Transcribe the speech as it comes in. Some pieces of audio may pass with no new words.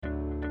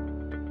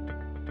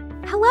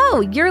Hello,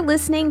 you're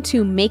listening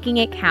to Making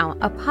It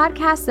Count, a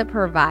podcast that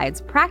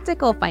provides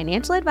practical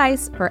financial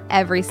advice for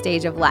every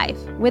stage of life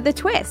with a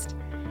twist.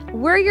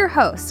 We're your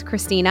hosts,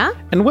 Christina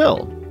and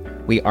Will.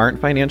 We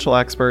aren't financial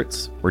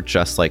experts. We're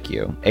just like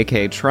you,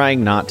 aka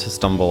trying not to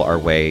stumble our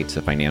way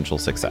to financial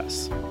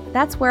success.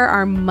 That's where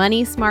our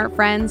money smart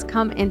friends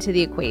come into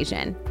the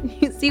equation.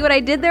 You see what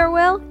I did there,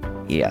 Will?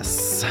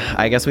 Yes.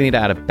 I guess we need to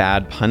add a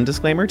bad pun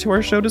disclaimer to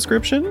our show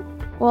description.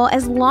 Well,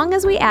 as long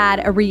as we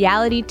add a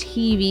reality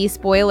TV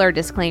spoiler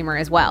disclaimer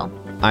as well.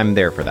 I'm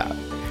there for that.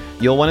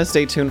 You'll want to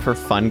stay tuned for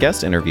fun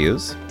guest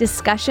interviews,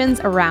 discussions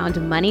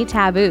around money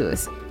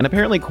taboos, and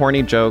apparently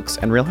corny jokes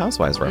and Real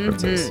Housewives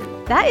references.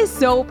 That is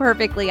so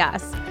perfectly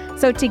us.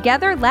 So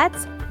together,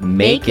 let's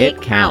make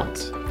it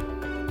count.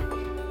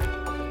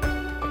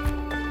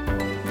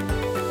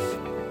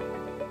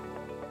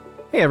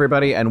 Hey,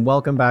 everybody, and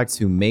welcome back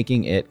to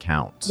Making It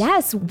Count.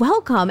 Yes,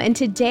 welcome. And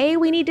today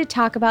we need to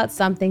talk about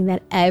something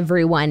that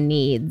everyone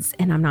needs.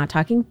 And I'm not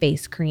talking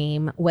face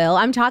cream. Will,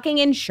 I'm talking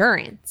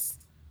insurance.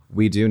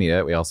 We do need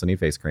it. We also need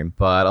face cream.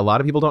 But a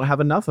lot of people don't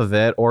have enough of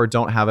it or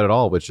don't have it at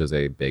all, which is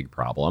a big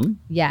problem.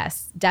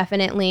 Yes,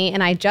 definitely.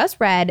 And I just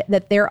read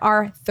that there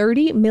are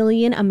 30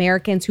 million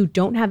Americans who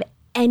don't have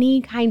any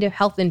kind of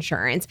health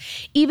insurance.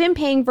 Even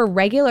paying for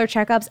regular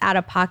checkups out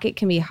of pocket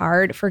can be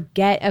hard.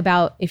 Forget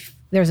about if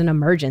there's an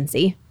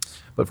emergency.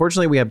 But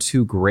fortunately, we have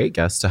two great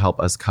guests to help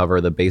us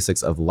cover the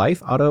basics of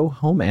life, auto,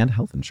 home, and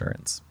health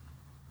insurance.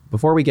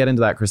 Before we get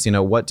into that,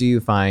 Christina, what do you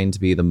find to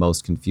be the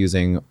most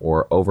confusing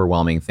or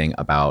overwhelming thing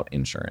about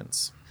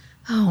insurance?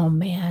 Oh,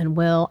 man,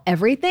 Will,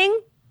 everything?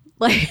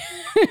 Like,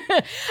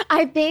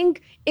 I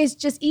think it's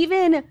just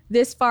even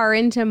this far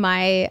into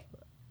my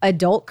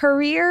adult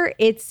career,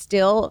 it's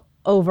still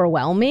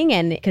overwhelming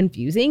and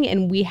confusing,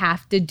 and we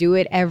have to do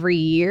it every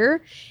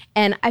year.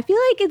 And I feel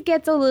like it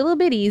gets a little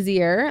bit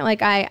easier.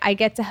 Like I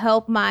get to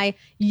help my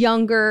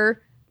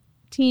younger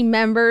team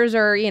members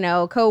or,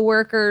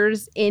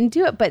 coworkers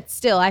into it. But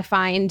still, I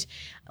find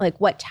like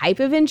what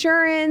type of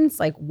insurance,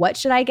 like what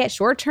should I get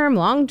short-term,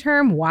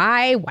 long-term?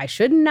 Why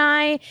shouldn't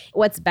I?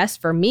 What's best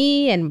for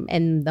me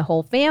and the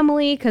whole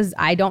family? Because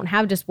I don't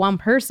have just one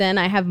person.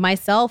 I have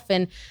myself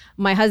and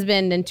my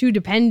husband and two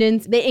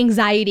dependents. The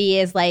anxiety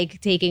is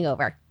like taking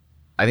over.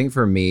 I think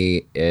for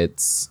me,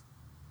 it's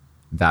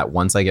that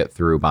once I get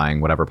through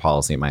buying whatever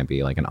policy it might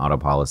be, like an auto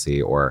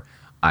policy, or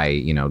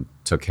I,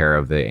 took care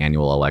of the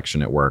annual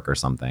election at work or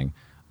something,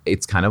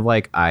 it's kind of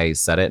like I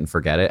set it and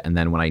forget it. And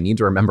then when I need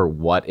to remember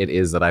what it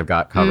is that I've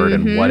got covered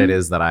and what it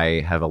is that I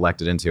have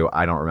elected into,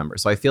 I don't remember.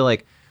 So I feel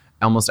like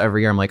almost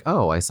every year I'm like,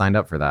 oh, I signed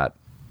up for that.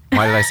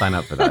 Why did I sign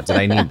up for that? Did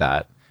I need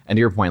that? And to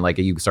your point, like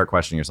you start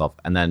questioning yourself,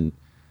 and then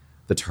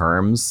the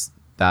terms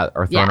that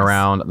are thrown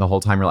around the whole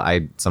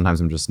time,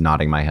 sometimes I'm just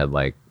nodding my head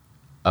like,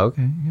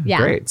 okay,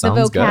 great. Sounds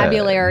the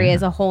vocabulary good.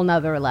 is a whole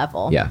nother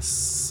level.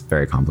 Yes,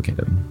 very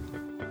complicated.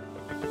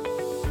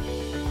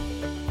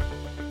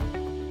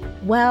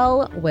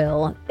 Well,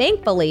 Will,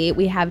 thankfully,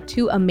 we have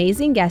two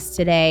amazing guests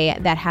today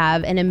that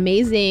have an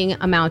amazing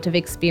amount of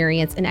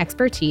experience and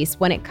expertise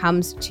when it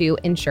comes to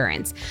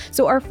insurance.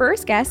 So our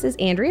first guest is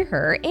Andrea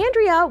Herr.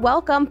 Andrea,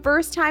 welcome,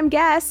 first-time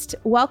guest.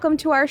 Welcome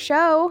to our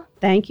show.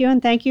 Thank you,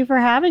 and thank you for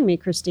having me,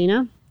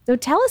 Christina. So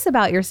tell us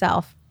about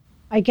yourself.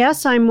 I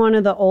guess I'm one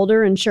of the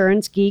older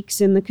insurance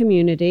geeks in the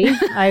community.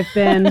 I've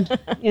been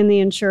in the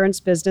insurance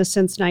business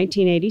since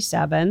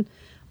 1987.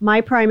 My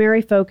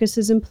primary focus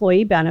is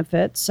employee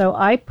benefits, so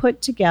I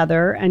put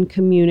together and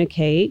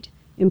communicate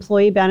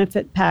employee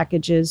benefit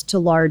packages to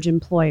large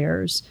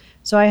employers.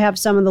 So I have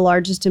some of the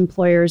largest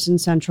employers in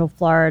Central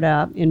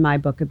Florida in my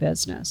book of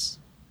business.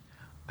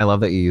 I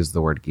love that you use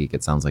the word geek.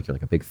 It sounds like you're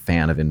like a big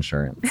fan of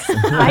insurance. So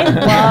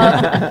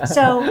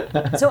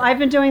I've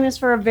been doing this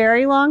for a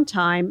very long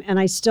time, and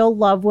I still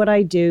love what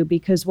I do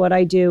because what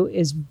I do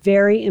is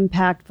very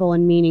impactful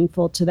and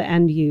meaningful to the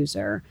end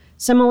user.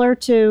 Similar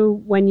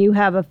to when you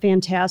have a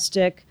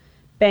fantastic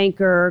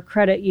banker or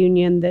credit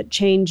union that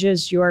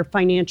changes your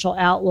financial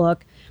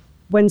outlook,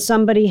 when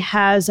somebody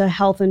has a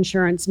health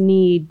insurance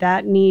need,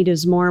 that need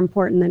is more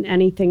important than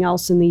anything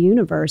else in the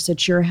universe.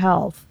 It's your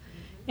health.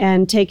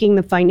 And taking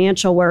the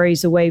financial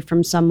worries away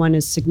from someone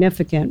is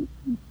significant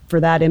for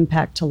that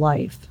impact to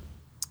life.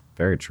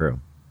 Very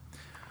true.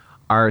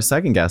 Our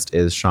second guest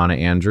is Shauna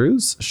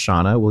Andrews.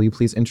 Shauna, will you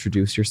please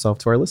introduce yourself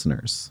to our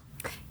listeners?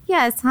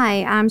 Yes,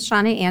 hi, I'm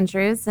Shauna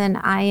Andrews, and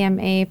I am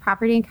a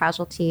property and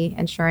casualty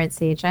insurance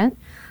agent.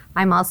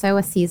 I'm also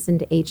a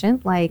seasoned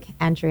agent like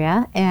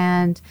Andrea,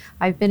 and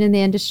I've been in the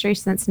industry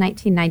since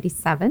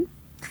 1997.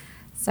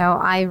 So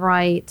I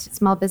write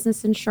small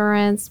business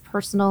insurance,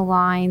 personal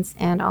lines,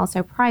 and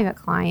also private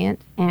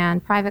client.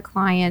 And private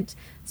client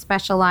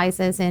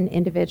specializes in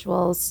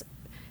individuals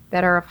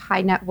that are of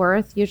high net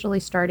worth, usually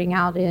starting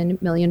out in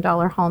 $1 million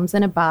homes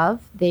and above.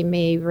 They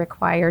may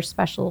require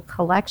special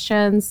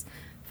collections,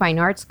 fine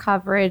arts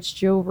coverage,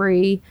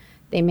 jewelry.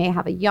 They may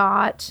have a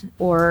yacht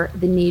or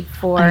the need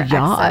for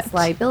excess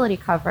liability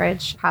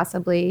coverage,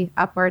 possibly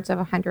upwards of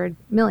 $100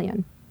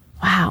 million.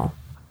 Wow.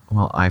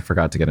 Well, I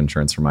forgot to get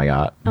insurance for my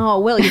yacht. Oh,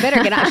 Will, you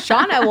better get out.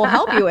 Shauna will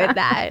help you with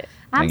that.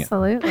 Dang it.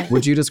 Absolutely.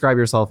 Would you describe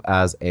yourself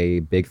as a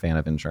big fan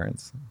of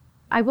insurance?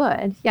 I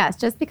would, yes,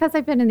 just because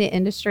I've been in the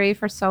industry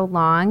for so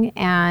long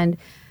and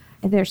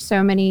there's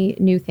so many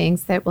new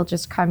things that will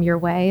just come your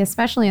way,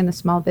 especially in the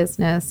small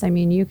business. I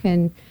mean, you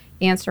can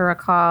answer a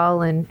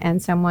call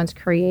and someone's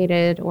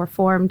created or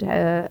formed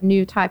a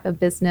new type of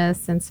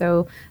business. And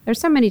so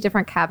there's so many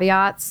different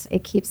caveats.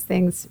 It keeps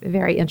things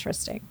very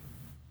interesting.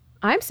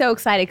 I'm so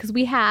excited because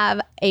we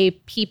have a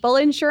people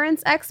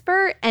insurance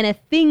expert and a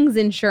things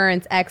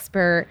insurance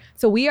expert.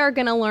 So we are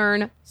going to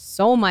learn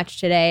so much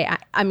today.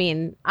 I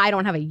mean, I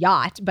don't have a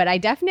yacht, but I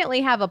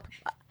definitely have a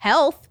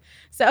health.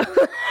 So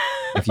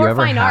If you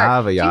ever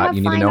have a yacht,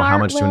 you need to know how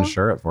much to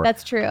insure it for.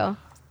 That's true.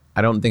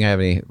 I don't think I have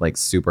any like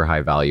super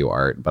high value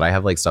art, but I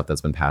have like stuff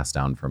that's been passed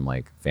down from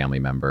like family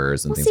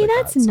members and things see, like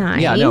that's that. So,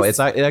 nice. yeah, no, it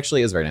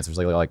actually is very nice. There's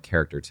like a lot of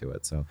character to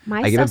it. So My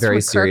I get a stuff's very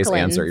from serious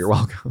Kirkland's. answer. You're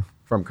welcome.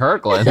 From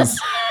Kirkland's.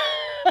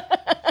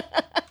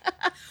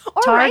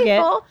 Or Target.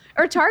 Rifle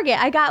or Target.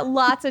 I got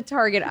lots of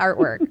Target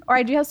artwork. Or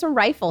I do have some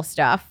Rifle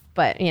stuff,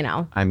 but you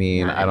know. I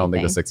mean, Not I don't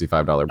think anything. the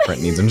 $65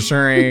 print needs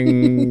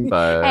insuring,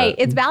 but Hey,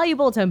 it's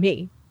valuable to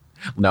me.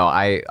 no,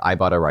 I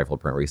bought a Rifle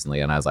print recently,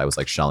 and as I was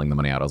like shelling the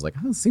money out, I was like,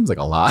 oh, this seems like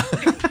a lot.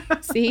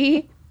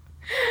 See?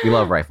 We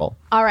love Rifle.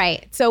 All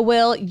right. So,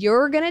 Will,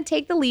 you're going to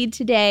take the lead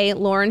today.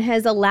 Lauren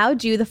has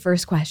allowed you the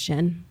first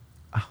question.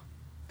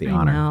 The I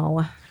honor.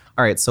 know.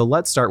 All right, so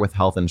let's start with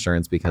health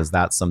insurance because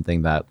that's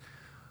something that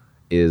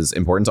is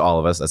important to all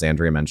of us, as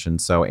Andrea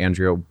mentioned. So,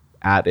 Andrea,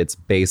 at its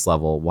base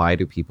level, why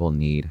do people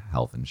need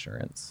health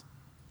insurance?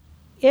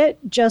 It,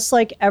 just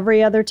like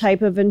every other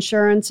type of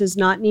insurance, is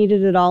not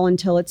needed at all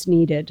until it's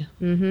needed.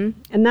 Mm-hmm.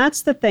 And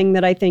that's the thing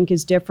that I think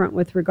is different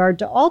with regard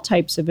to all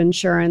types of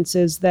insurance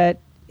is that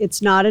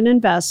it's not an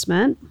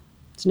investment.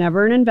 It's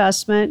never an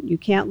investment. You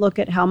can't look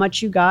at how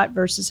much you got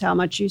versus how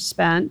much you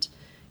spent.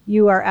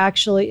 You are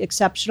actually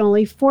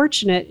exceptionally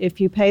fortunate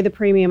if you pay the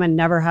premium and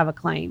never have a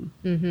claim.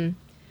 Mm-hmm.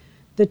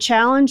 The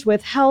challenge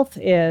with health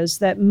is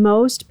that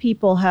most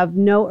people have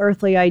no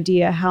earthly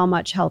idea how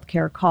much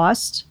healthcare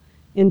costs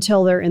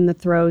until they're in the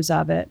throes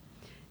of it.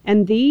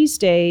 And these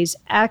days,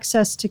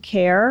 access to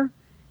care,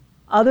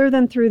 other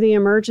than through the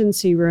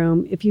emergency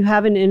room, if you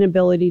have an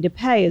inability to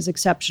pay, is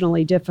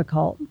exceptionally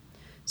difficult.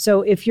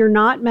 So if you're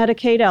not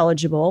Medicaid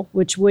eligible,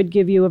 which would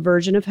give you a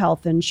version of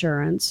health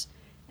insurance,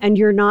 and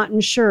you're not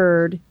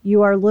insured,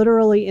 you are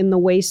literally in the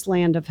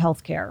wasteland of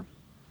healthcare.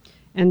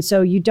 And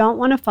so you don't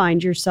want to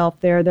find yourself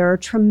there. There are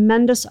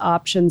tremendous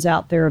options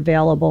out there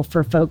available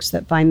for folks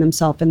that find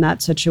themselves in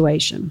that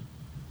situation.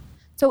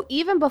 So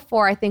even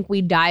before I think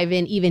we dive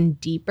in even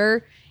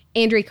deeper,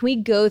 Andrea, can we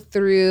go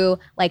through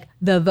like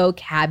the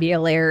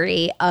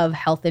vocabulary of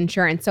health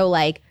insurance? So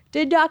like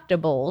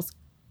deductibles,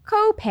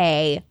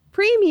 copay,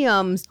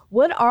 premiums.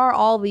 What are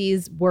all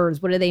these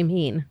words? What do they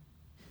mean?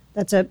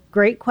 That's a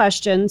great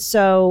question.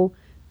 So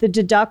the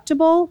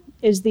deductible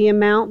is the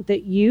amount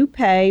that you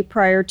pay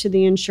prior to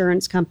the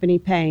insurance company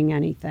paying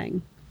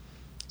anything.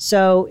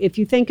 So if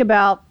you think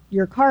about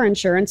your car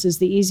insurance is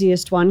the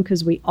easiest one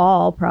because we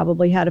all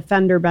probably had a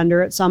fender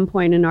bender at some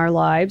point in our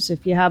lives.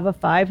 If you have a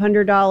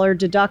 $500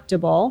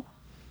 deductible,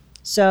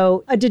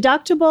 so a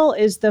deductible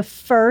is the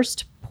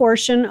first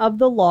portion of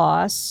the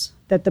loss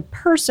that the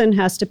person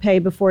has to pay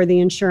before the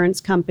insurance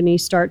company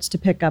starts to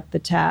pick up the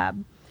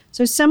tab.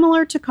 So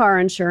similar to car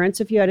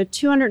insurance, if you had a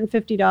 $250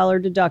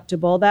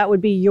 deductible, that would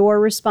be your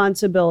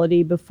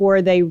responsibility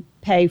before they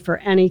pay for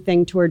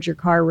anything towards your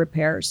car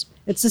repairs.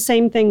 It's the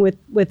same thing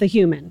with a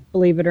human,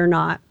 believe it or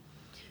not.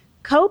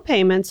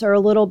 Co-payments are a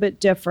little bit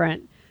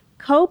different.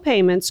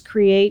 Co-payments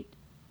create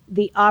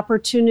the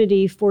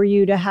opportunity for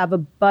you to have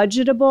a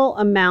budgetable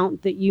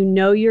amount that you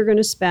know you're going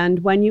to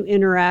spend when you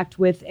interact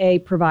with a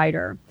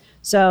provider.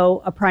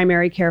 So a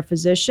primary care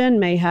physician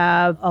may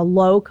have a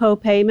low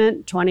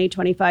copayment, $20,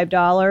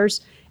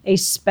 $25. A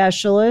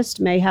specialist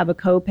may have a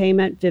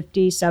copayment,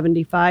 $50,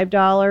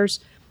 $75.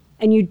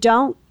 And you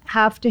don't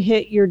have to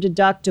hit your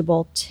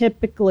deductible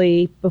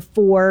typically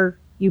before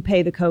you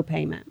pay the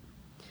copayment.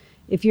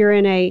 If you're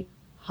in a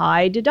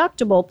high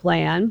deductible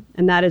plan,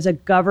 and that is a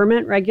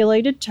government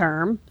regulated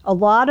term, a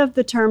lot of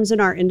the terms in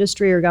our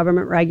industry are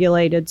government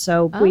regulated,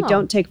 so we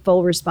don't take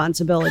full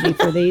responsibility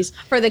for these.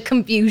 For the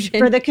confusion.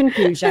 For the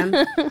confusion.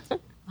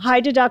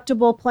 High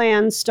deductible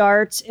plan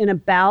starts in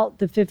about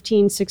the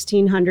 $1,500,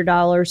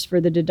 $1,600 for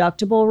the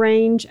deductible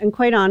range. And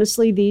quite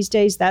honestly, these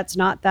days, that's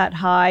not that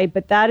high,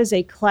 but that is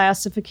a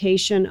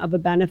classification of a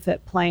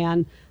benefit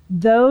plan.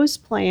 Those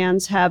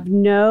plans have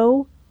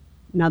no,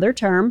 another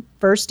term,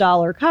 first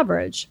dollar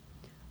coverage.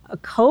 A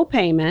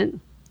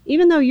copayment,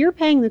 even though you're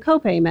paying the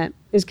copayment,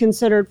 is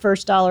considered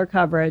first dollar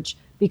coverage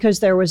because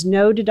there was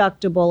no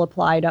deductible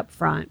applied up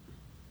front.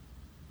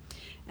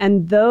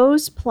 And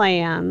those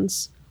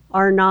plans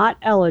are not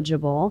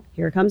eligible,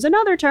 here comes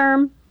another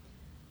term,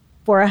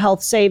 for a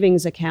health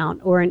savings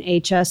account or an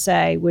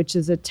HSA, which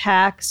is a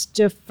tax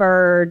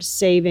deferred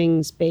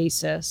savings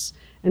basis.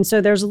 And so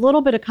there's a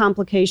little bit of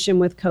complication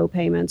with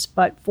copayments,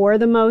 but for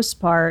the most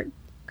part,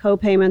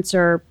 copayments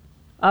are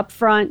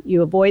upfront,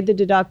 you avoid the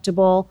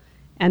deductible,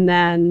 and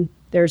then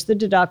There's the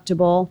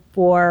deductible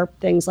for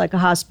things like a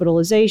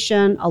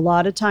hospitalization, a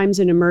lot of times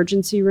an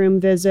emergency room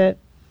visit.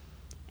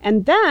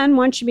 And then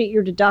once you meet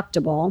your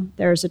deductible,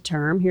 there's a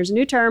term, here's a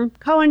new term,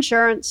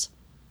 coinsurance.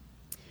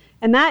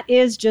 And that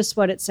is just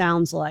what it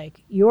sounds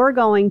like. You're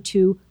going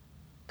to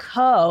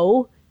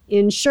co-insure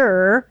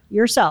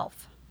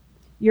yourself.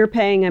 You're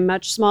paying a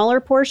much smaller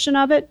portion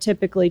of it,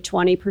 typically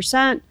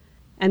 20%,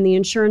 and the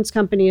insurance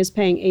company is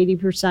paying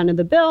 80% of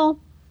the bill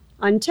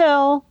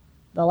until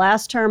the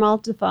last term I'll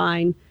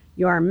define,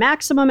 your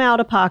maximum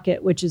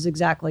out-of-pocket, which is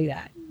exactly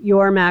that,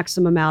 your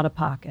maximum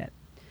out-of-pocket.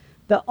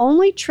 The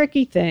only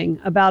tricky thing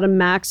about a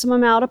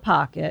maximum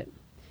out-of-pocket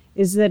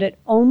is that it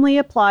only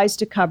applies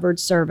to covered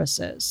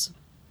services.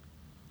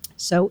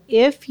 So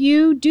if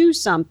you do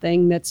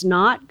something that's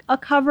not a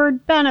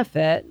covered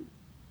benefit,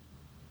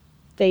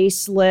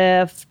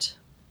 facelift,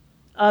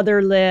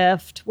 other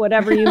lift,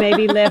 whatever you may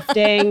be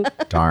lifting.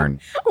 Darn.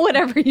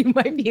 Whatever you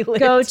might be lifting.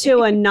 Go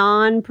to a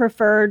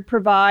non-preferred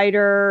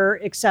provider,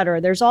 et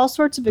cetera. There's all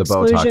sorts of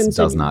exclusions.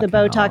 The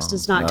Botox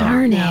does not count.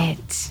 Darn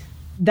it.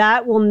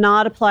 That will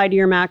not apply to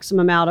your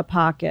maximum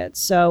out-of-pocket.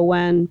 So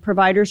when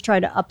providers try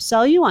to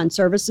upsell you on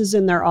services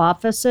in their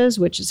offices,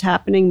 which is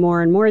happening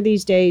more and more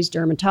these days,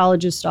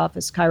 dermatologist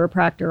office,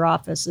 chiropractor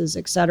offices,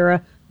 et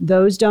cetera,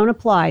 those don't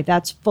apply.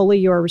 That's fully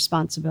your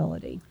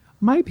responsibility.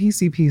 My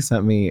PCP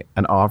sent me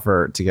an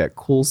offer to get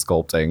cool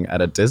sculpting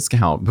at a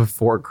discount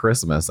before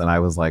Christmas. And I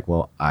was like,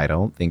 well, I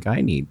don't think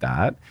I need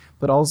that.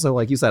 But also,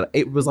 like you said,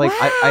 it was like,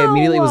 I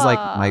immediately was like,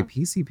 my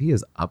PCP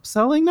is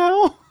upselling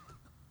now?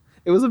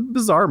 It was a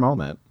bizarre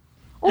moment.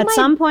 At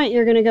some point,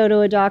 you're going to go to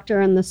a doctor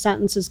and the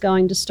sentence is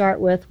going to start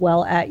with,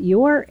 well, at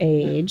your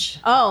age.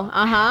 Oh,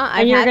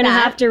 And you're going to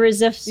have to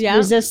resist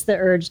the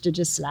urge to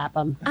just slap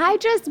them. I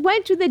just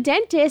went to the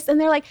dentist and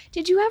they're like,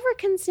 did you ever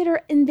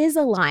consider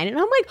Invisalign? And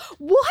I'm like,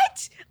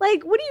 what?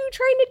 Like, what are you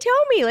trying to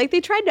tell me? Like,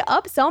 they tried to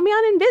upsell me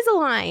on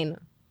Invisalign.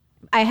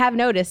 I have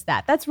noticed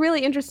that. That's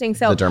really interesting.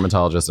 So the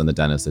dermatologist and the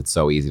dentist, it's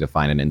so easy to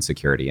find an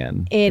insecurity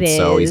in. It's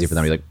so easy for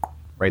them to be like,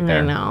 right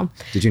there. I know.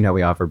 Did you know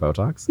we offer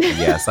Botox?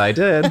 Yes, I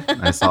did.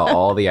 I saw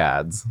all the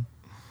ads.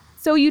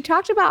 So you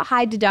talked about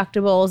high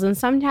deductibles, and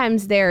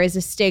sometimes there is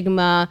a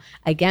stigma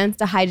against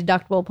a high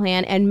deductible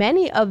plan. And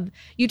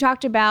you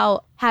talked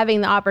about having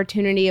the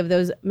opportunity of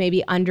those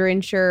maybe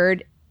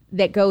underinsured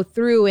that go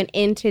through and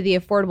into the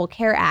Affordable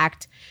Care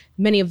Act.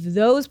 Many of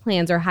those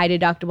plans are high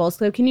deductibles.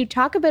 So can you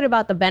talk a bit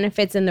about the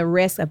benefits and the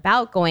risks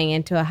about going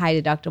into a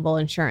high deductible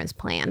insurance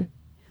plan?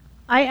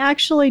 I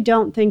actually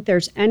don't think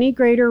there's any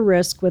greater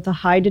risk with a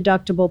high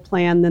deductible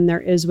plan than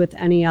there is with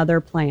any other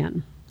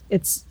plan.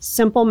 It's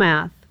simple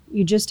math.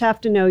 You just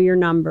have to know your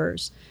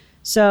numbers.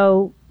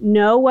 So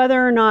know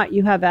whether or not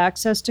you have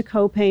access to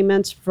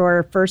co-payments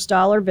for first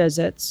dollar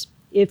visits.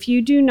 If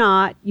you do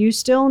not, you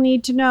still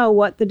need to know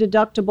what the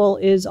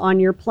deductible is on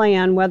your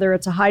plan, whether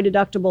it's a high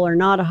deductible or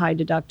not a high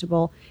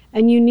deductible.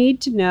 And you need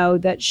to know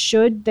that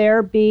should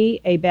there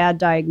be a bad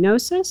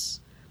diagnosis,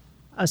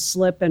 a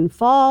slip and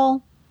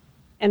fall,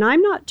 and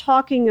I'm not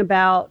talking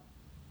about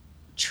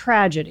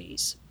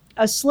tragedies.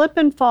 A slip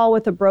and fall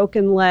with a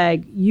broken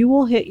leg, you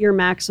will hit your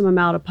maximum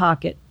out of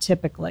pocket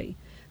typically.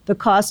 The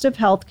cost of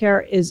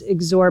healthcare is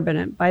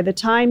exorbitant. By the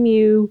time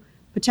you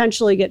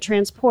potentially get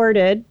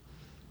transported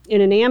in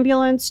an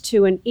ambulance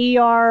to an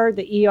ER,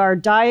 the ER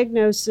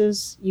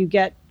diagnoses, you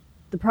get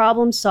the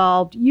problem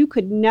solved. You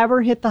could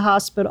never hit a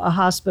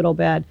hospital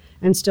bed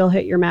and still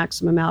hit your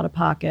maximum out of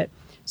pocket.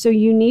 So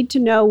you need to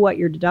know what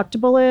your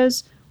deductible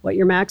is, what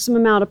your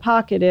maximum out of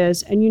pocket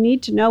is, and you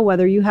need to know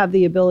whether you have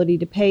the ability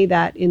to pay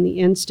that in the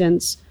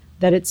instance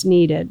that it's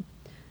needed.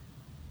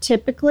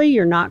 Typically,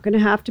 you're not going to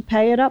have to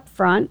pay it up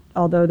front,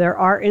 although there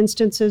are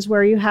instances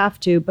where you have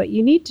to, but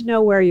you need to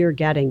know where you're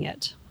getting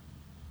it.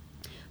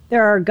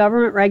 There are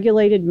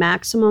government-regulated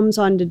maximums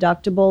on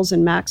deductibles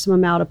and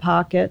maximum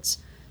out-of-pockets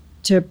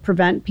to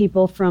prevent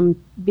people from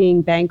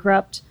being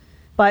bankrupt,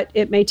 but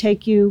it may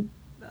take you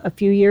a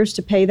few years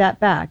to pay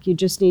that back. You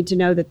just need to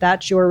know that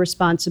that's your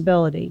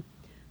responsibility.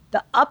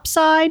 The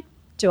upside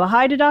to a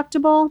high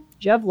deductible,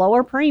 you have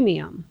lower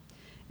premium.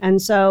 And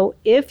so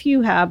if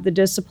you have the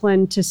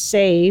discipline to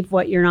save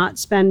what you're not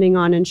spending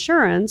on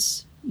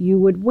insurance, you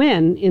would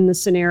win in the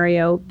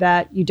scenario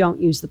that you don't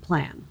use the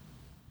plan.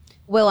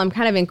 Will, I'm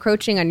kind of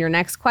encroaching on your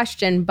next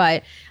question,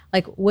 but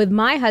like with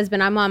my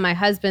husband, I'm on my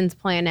husband's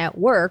plan at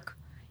work.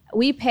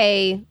 We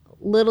pay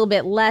little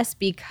bit less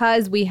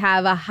because we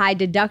have a high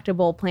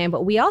deductible plan,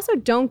 but we also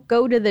don't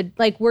go to the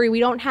where we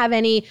don't have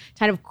any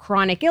kind of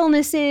chronic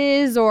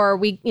illnesses, or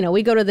we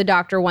go to the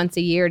doctor once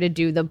a year to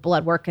do the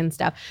blood work and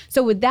stuff.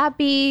 So would that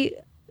be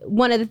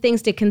one of the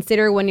things to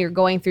consider when you're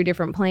going through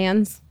different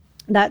plans?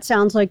 That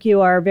sounds like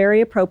you are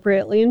very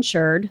appropriately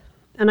insured.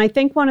 And I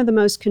think one of the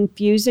most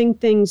confusing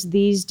things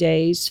these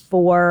days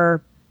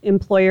for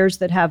employers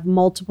that have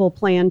multiple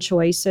plan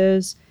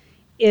choices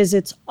is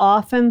it's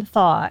often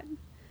thought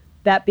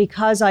that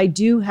because I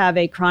do have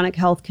a chronic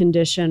health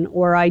condition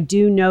or I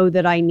do know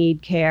that I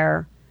need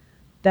care,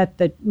 that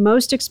the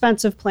most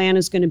expensive plan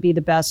is going to be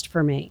the best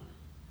for me.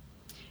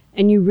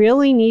 And you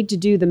really need to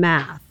do the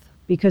math.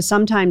 because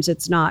sometimes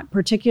it's not,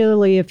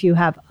 particularly if you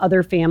have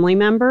other family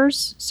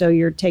members. So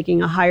you're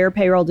taking a higher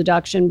payroll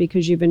deduction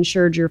because you've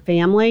insured your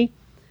family.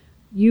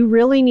 You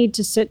really need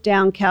to sit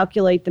down,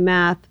 calculate the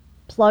math,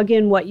 plug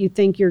in what you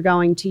think you're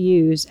going to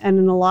use. And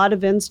in a lot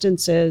of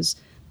instances,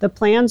 the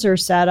plans are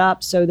set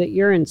up so that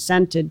you're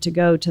incented to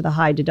go to the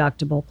high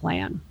deductible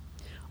plan.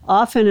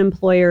 Often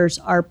employers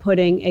are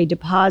putting a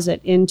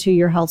deposit into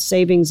your health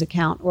savings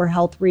account or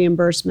health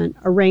reimbursement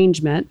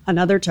arrangement,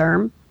 another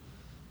term,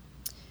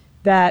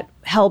 that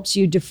helps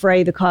you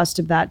defray the cost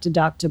of that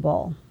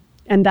deductible.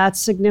 And that's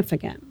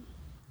significant.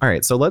 All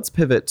right, so let's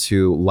pivot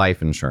to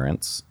life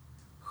insurance.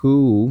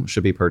 Who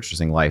should be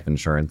purchasing life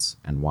insurance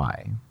and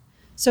why?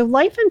 So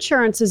life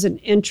insurance is an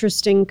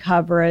interesting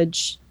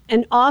coverage.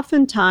 And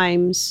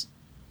oftentimes,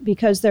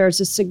 because there's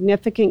a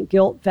significant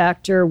guilt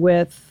factor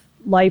with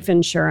life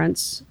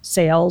insurance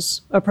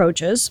sales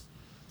approaches,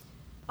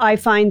 I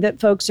find that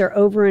folks are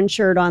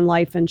overinsured on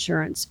life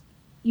insurance.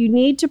 You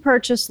need to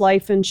purchase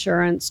life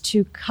insurance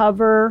to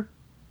cover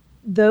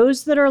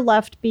those that are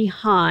left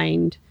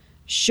behind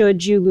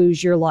should you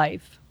lose your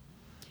life.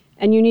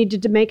 And you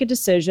need to make a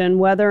decision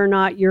whether or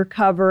not you're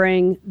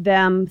covering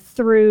them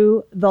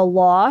through the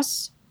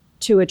loss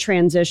to a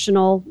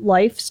transitional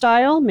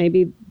lifestyle.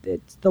 Maybe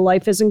the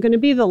life isn't going to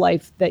be the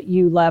life that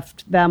you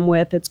left them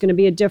with. It's going to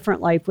be a different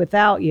life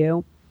without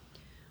you.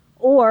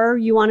 Or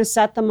you want to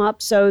set them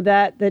up so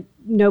that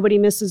nobody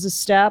misses a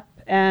step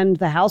and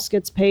the house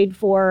gets paid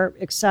for,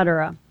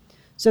 etc.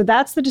 So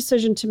that's the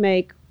decision to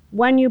make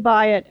when you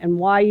buy it and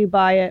why you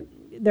buy it.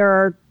 There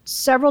are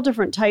several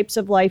different types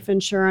of life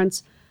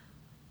insurance.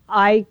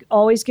 I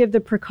always give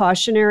the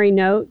precautionary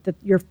note that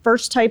your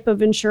first type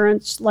of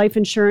insurance, life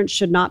insurance,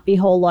 should not be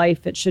whole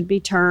life. It should be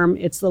term.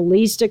 It's the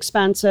least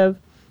expensive.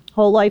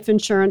 Whole life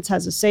insurance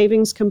has a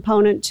savings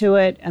component to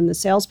it, and the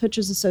sales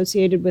pitches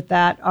associated with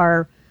that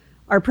are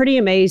pretty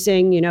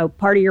amazing. You know,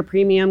 part of your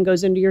premium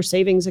goes into your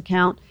savings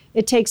account.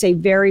 It takes a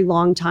very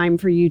long time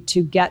for you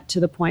to get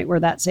to the point where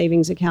that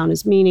savings account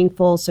is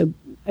meaningful. So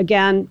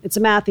again, it's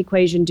a math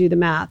equation. Do the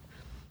math.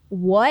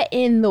 What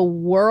in the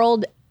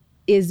world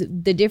is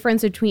the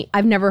difference between,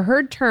 I've never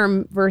heard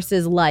term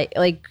versus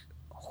like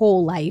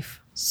whole life.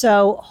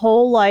 So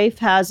whole life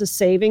has a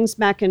savings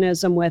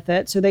mechanism with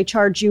it. So they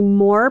charge you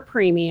more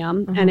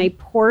premium, and a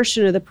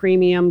portion of the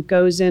premium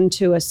goes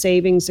into a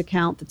savings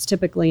account that's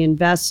typically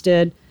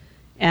invested.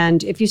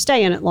 And if you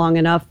stay in it long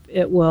enough,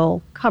 it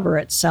will cover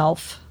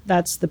itself.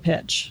 That's the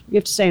pitch. You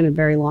have to stay in it a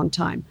very long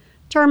time.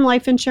 Term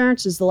life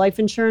insurance is the life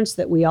insurance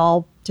that we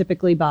all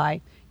typically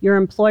buy. Your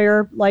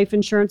employer life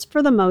insurance,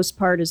 for the most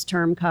part, is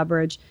term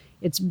coverage.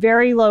 It's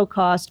very low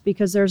cost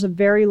because there's a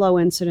very low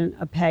incident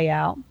of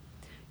payout.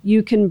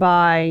 You can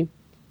buy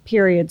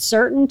period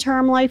certain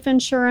term life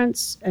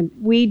insurance. And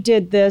we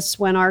did this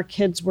when our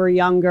kids were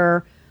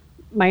younger.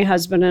 My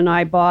husband and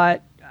I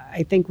bought,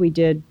 I think we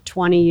did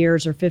 20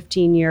 years or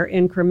 15-year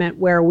increment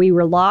where we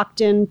were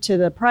locked into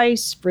the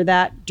price for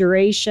that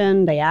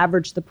duration. They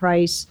averaged the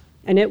price,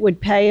 and it would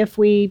pay if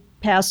we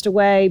passed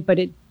away, but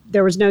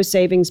there was no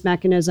savings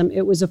mechanism.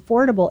 It was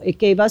affordable. It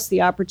gave us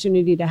the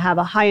opportunity to have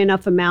a high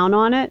enough amount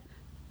on it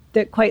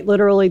that quite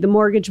literally the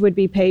mortgage would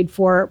be paid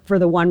for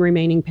the one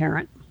remaining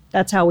parent.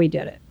 That's how we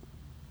did it.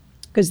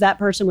 Because that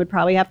person would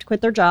probably have to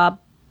quit their job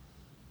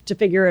to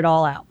figure it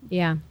all out.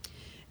 Yeah.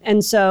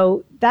 And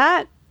so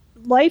that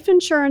life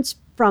insurance,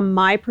 from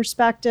my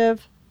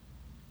perspective,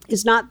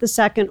 is not the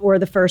second or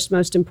the first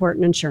most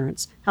important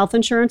insurance. Health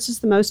insurance is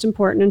the most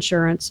important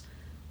insurance.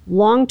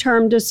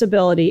 Long-term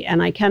disability,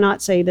 and I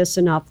cannot say this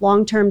enough,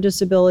 long-term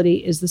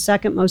disability is the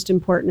second most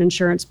important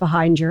insurance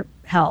behind your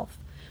health.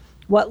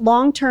 What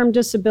long-term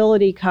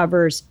disability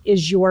covers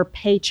is your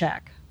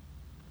paycheck.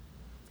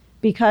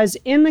 Because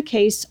in the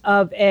case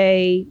of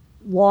a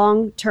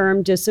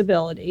long-term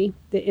disability,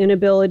 the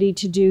inability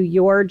to do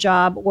your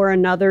job or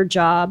another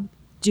job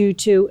due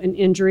to an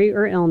injury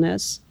or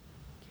illness,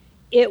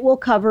 it will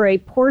cover a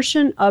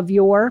portion of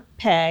your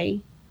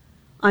pay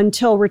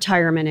until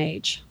retirement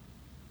age.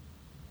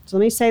 So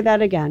let me say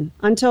that again,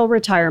 until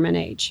retirement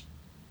age.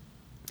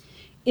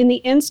 In the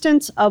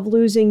instance of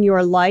losing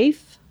your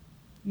life,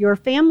 your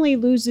family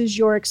loses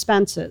your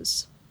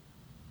expenses.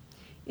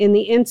 In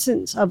the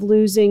instance of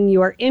losing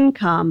your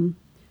income,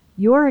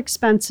 your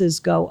expenses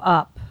go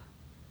up.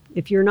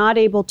 If you're not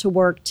able to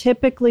work,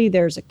 typically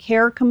there's a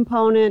care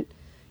component,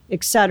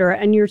 etc.,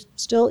 and you're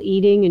still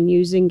eating and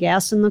using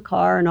gas in the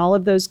car and all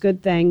of those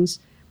good things,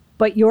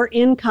 but your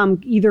income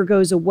either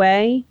goes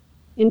away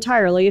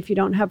entirely if you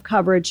don't have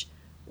coverage,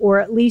 or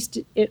at least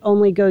it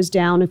only goes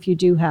down if you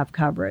do have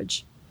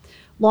coverage.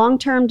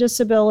 Long-term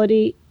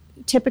disability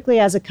typically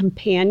has a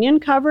companion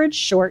coverage,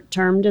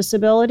 short-term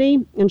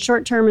disability, and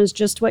short-term is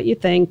just what you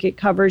think. It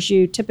covers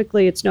you,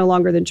 typically it's no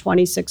longer than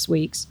 26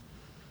 weeks.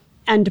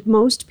 And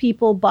most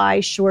people buy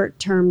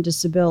short-term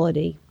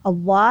disability. A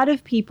lot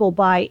of people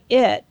buy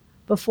it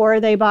before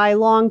they buy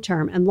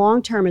long-term, and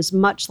long-term is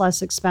much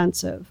less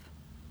expensive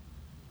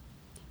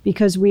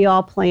because we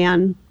all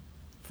plan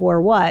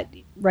for what?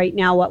 Right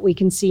now, what we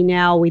can see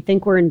now, we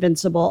think we're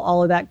invincible,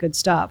 all of that good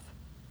stuff.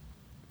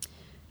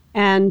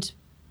 And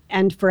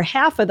And for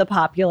half of the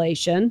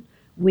population,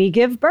 we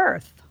give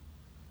birth.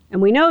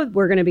 And we know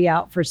we're going to be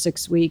out for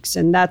 6 weeks,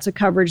 and that's a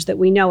coverage that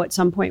we know at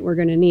some point we're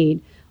going to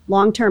need.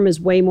 Long-term is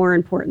way more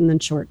important than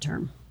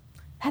short-term.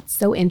 That's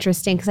so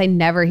interesting because I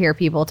never hear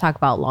people talk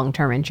about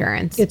long-term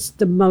insurance. It's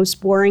the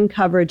most boring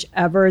coverage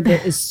ever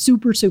that is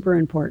super, super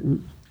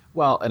important.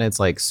 Well, and it's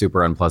like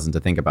super unpleasant to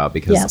think about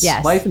because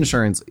Yes. life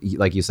insurance,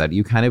 like you said,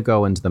 you kind of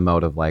go into the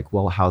mode of like,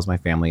 well, how's my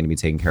family going to be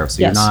taken care of?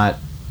 So Yes. you're not,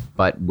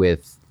 but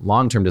with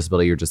long-term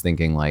disability, you're just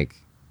thinking like,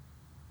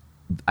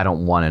 I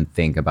don't want to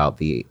think about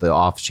the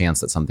off chance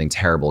that something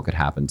terrible could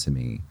happen to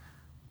me.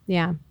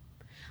 Yeah.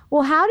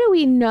 Well, how do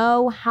we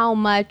know how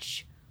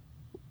much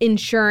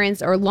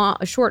insurance or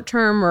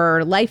short-term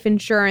or life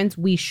insurance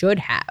we should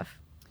have?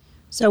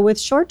 So with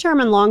short-term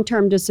and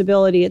long-term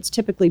disability, it's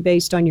typically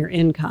based on your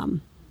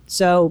income.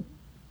 So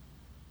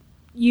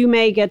you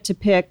may get to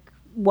pick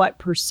what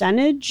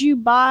percentage you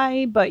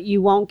buy, but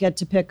you won't get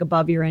to pick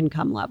above your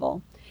income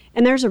level.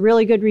 And there's a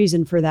really good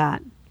reason for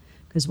that.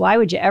 Because why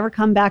would you ever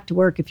come back to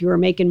work if you were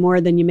making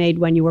more than you made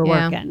when you were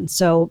working?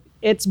 So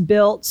it's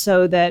built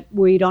so that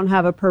we don't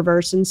have a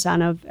perverse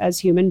incentive as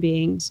human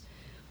beings.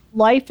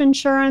 Life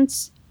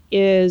insurance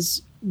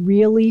is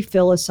really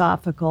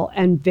philosophical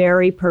and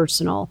very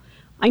personal.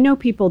 I know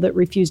people that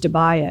refuse to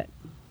buy it.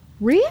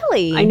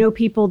 Really? I know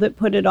people that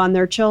put it on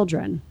their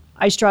children.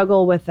 I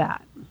struggle with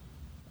that.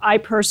 I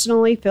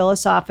personally,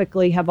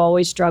 philosophically, have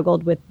always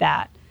struggled with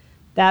that.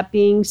 That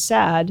being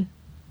said,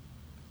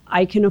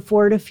 I can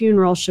afford a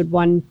funeral should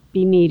one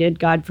be needed,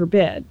 God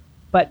forbid.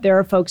 But there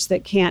are folks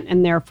that can't,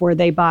 and therefore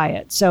they buy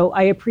it. So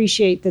I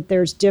appreciate that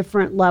there's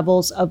different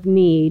levels of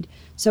need.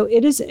 So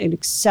it is an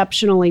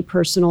exceptionally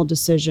personal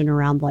decision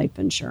around life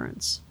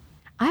insurance.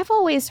 I've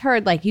always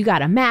heard like you got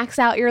to max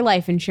out your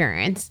life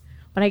insurance,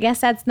 but I guess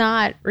that's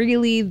not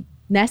really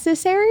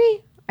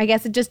necessary. I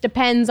guess it just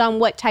depends on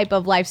what type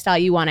of lifestyle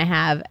you want to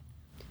have.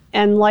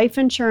 And life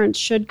insurance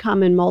should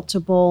come in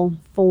multiple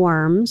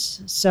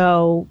forms.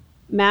 So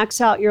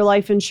max out your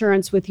life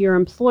insurance with your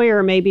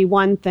employer may be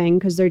one thing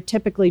because they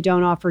typically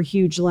don't offer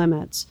huge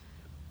limits.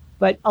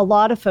 But a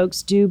lot of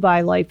folks do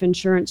buy life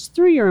insurance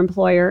through your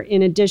employer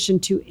in addition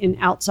to an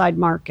outside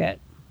market.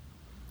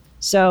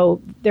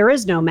 So there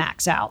is no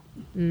max out.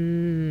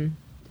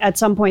 At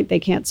some point, they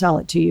can't sell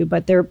it to you,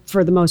 but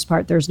for the most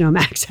part, there's no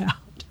max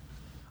out.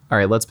 All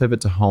right, let's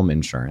pivot to home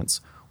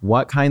insurance.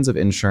 What kinds of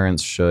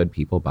insurance should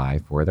people buy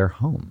for their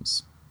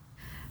homes?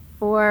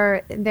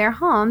 For their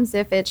homes,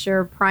 if it's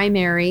your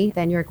primary,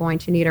 then you're going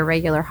to need a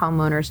regular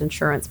homeowner's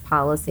insurance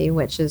policy,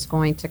 which is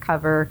going to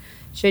cover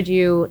should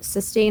you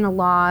sustain a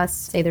loss,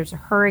 say there's a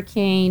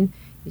hurricane,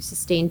 you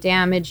sustain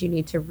damage, you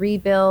need to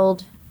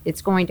rebuild.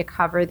 It's going to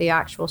cover the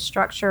actual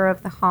structure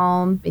of the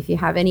home. If you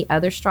have any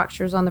other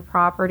structures on the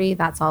property,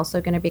 that's also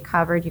going to be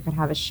covered. You could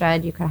have a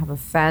shed, you could have a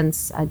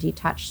fence, a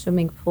detached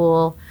swimming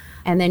pool.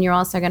 And then you're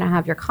also going to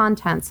have your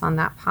contents on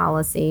that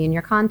policy. And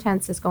your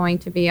contents is going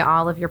to be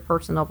all of your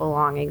personal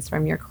belongings,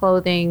 from your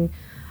clothing,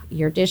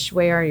 your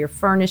dishware, your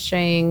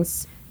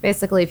furnishings.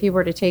 Basically, if you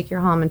were to take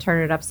your home and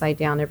turn it upside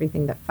down,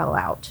 everything that fell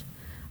out.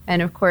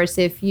 And of course,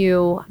 if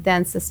you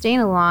then sustain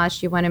a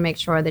loss, you want to make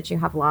sure that you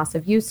have loss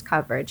of use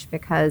coverage,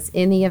 because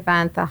in the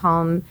event the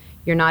home,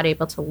 you're not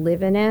able to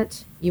live in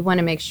it, you want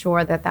to make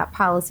sure that that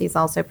policy is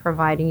also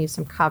providing you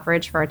some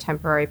coverage for a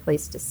temporary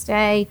place to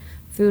stay,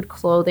 food,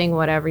 clothing,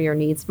 whatever your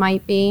needs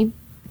might be.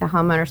 The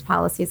homeowner's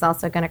policy is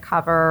also going to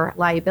cover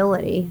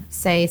liability.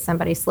 Say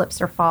somebody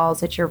slips or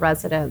falls at your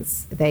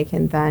residence, they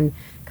can then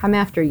come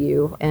after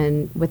you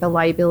and with a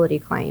liability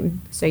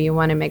claim. So you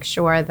want to make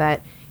sure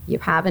that you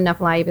have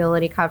enough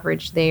liability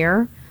coverage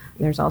there.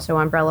 There's also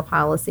umbrella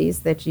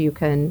policies that you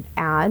can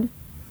add,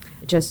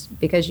 just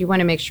because you want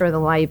to make sure the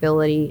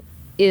liability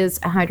is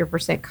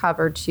 100%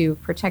 covered to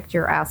protect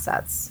your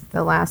assets.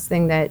 The last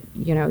thing that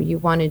you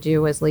want to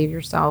do is leave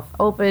yourself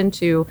open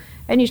to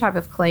any type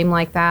of claim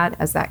like that,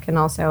 as that can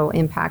also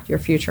impact your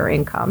future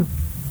income.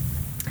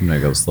 I'm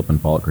going to go slip and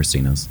fall at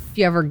Christina's. If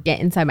you ever get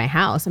inside my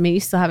house, I mean, you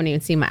still haven't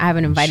even seen I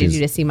haven't invited you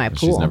to see my pool.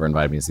 She's never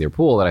invited me to see her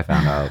pool that I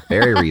found out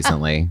very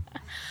recently.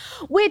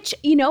 Which,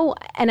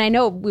 and I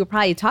know we'll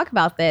probably talk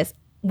about this.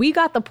 We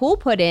got the pool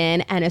put in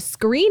and a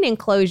screen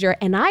enclosure,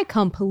 and I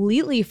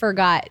completely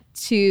forgot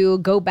to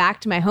go back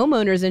to my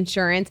homeowner's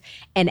insurance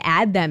and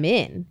add them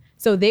in.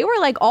 So they were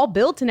like all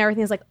built and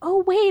everything. I was like,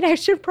 oh, wait, I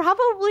should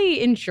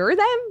probably insure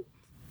them.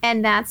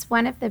 And that's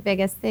one of the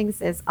biggest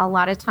things is a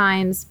lot of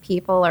times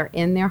people are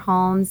in their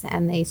homes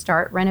and they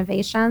start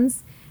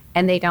renovations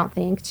and they don't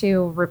think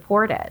to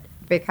report it.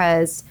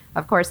 Because,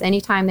 of course,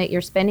 anytime that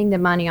you're spending the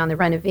money on the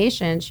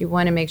renovations, you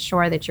want to make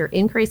sure that you're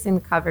increasing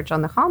the coverage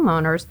on the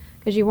homeowners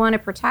because you want to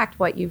protect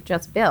what you've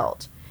just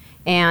built.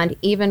 And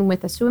even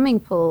with the swimming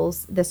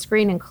pools, the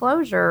screen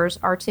enclosures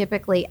are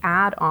typically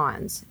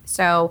add-ons.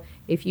 So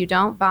if you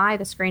don't buy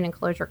the screen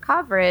enclosure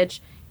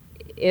coverage,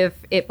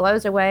 if it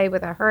blows away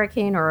with a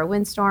hurricane or a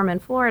windstorm in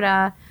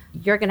Florida,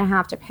 you're going to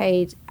have to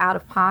pay out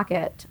of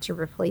pocket to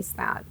replace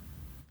that.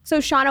 So,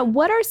 Shauna,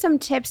 what are some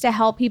tips to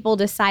help people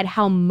decide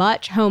how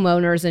much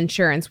homeowners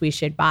insurance we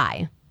should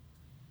buy?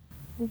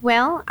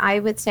 Well, I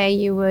would say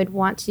you would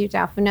want to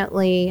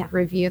definitely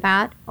review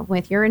that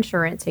with your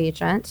insurance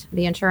agent.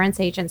 The insurance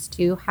agents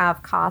do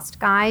have cost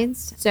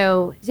guides.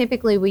 So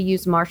typically we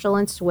use Marshall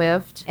and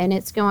Swift, and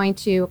it's going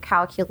to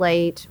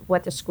calculate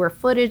what the square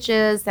footage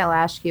is. They'll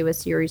ask you a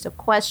series of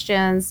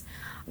questions.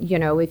 You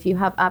know, if you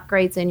have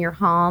upgrades in your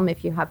home,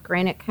 if you have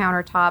granite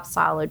countertops,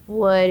 solid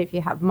wood, if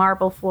you have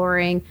marble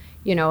flooring,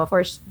 you know, of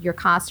course, your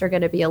costs are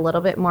going to be a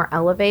little bit more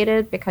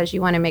elevated because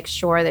you want to make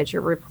sure that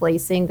you're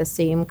replacing the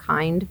same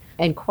kind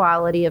and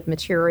quality of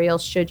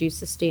materials should you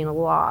sustain a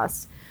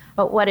loss.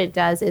 But what it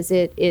does is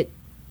it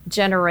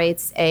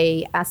generates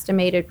a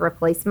estimated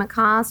replacement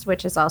cost,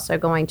 which is also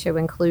going to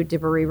include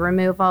debris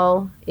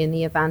removal in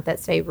the event that,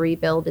 say,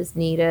 rebuild is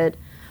needed.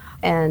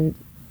 And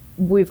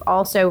we've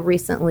also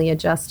recently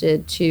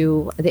adjusted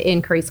to the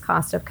increased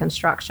cost of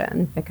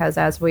construction because,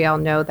 as we all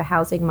know, the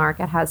housing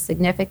market has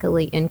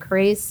significantly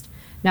increased.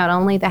 Not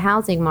only the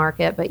housing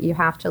market, but you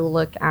have to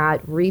look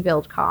at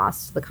rebuild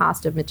costs, the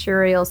cost of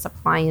materials,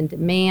 supply and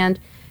demand.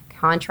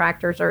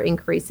 Contractors are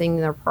increasing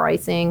their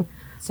pricing.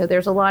 So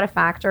there's a lot of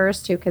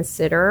factors to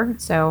consider.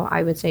 So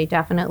I would say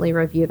definitely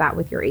review that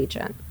with your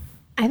agent.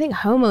 I think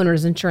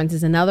homeowners insurance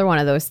is another one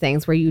of those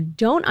things where you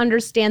don't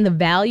understand the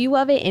value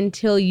of it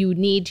until you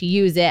need to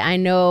use it. I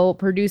know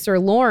producer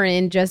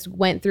Lauren just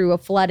went through a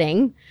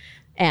flooding,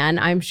 and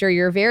I'm sure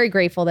you're very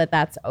grateful that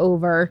that's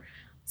over.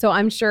 So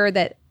I'm sure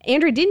that,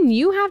 Andrea, didn't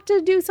you have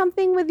to do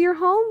something with your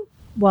home?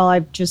 Well,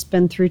 I've just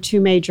been through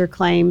 2 major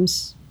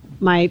claims.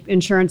 My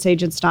insurance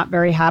agent's not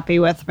very happy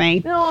with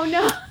me. Oh,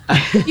 no.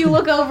 You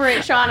look over it,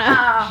 Shauna.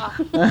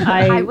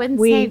 I wouldn't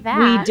say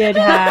that.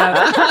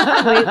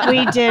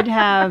 We did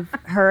have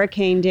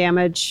hurricane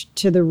damage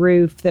to the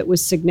roof that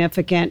was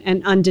significant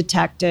and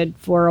undetected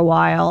for a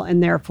while,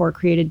 and therefore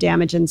created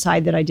damage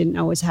inside that I didn't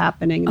know was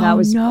happening. And that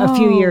was a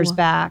few years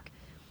back.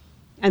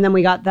 And then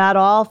we got that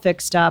all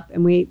fixed up,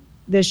 and we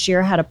this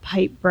year had a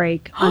pipe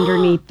break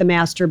underneath the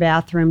master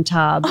bathroom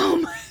tub.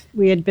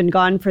 We had been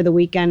gone for the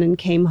weekend and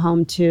came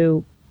home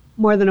to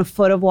more than a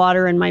foot of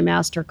water in my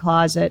master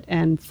closet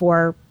and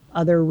 4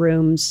 other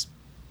rooms.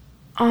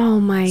 Oh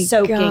my god!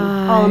 Soaking.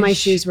 All of my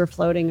shoes were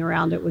floating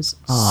around. It was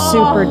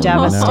super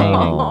devastating.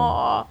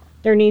 No.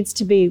 There needs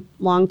to be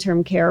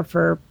long-term care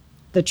for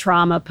the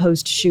trauma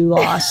post-shoe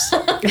loss.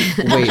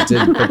 Wait,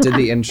 did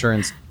the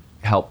insurance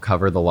help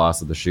cover the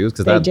loss of the shoes?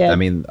 Because They did. I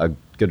mean, a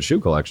good shoe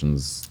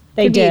collection's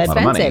They Could be did. lot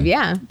of money. expensive,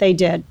 yeah. They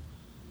did.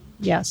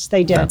 Yes,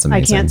 they did. That's I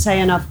amazing. can't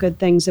say enough good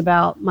things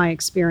about my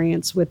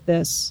experience with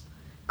this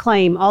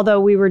claim,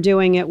 although we were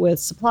doing it with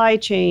supply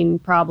chain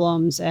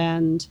problems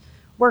and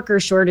worker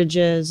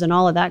shortages and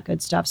all of that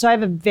good stuff. So I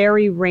have a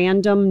very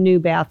random new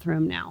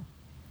bathroom now.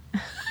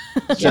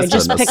 I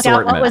just an picked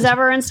out what assortment. was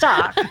ever in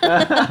stock.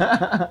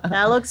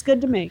 That looks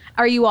good to me.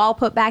 Are you all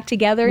put back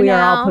together We now?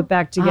 are all put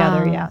back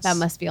together, Oh, yes. That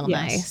must feel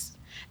Yes. nice.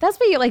 That's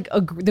be like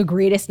the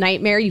greatest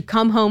nightmare. You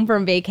come home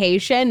from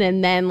vacation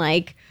and then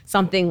like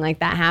something like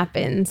that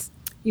happens.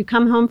 You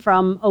come home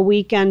from a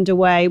weekend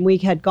away. We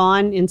had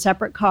gone in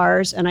separate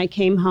cars, and I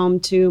came home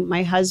to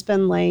my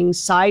husband laying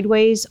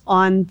sideways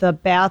on the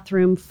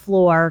bathroom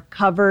floor,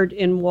 covered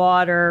in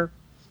water,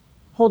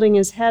 holding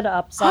his head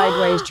up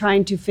sideways,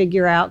 trying to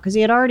figure out, because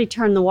he had already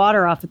turned the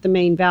water off at the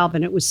main valve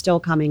and it was still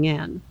coming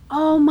in.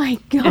 Oh my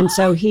god! And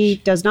so he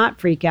does not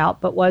freak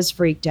out, but was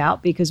freaked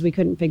out because we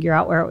couldn't figure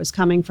out where it was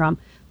coming from.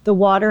 The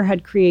water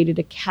had created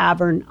a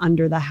cavern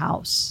under the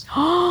house.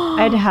 I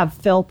had to have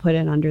Phil put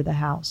in under the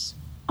house.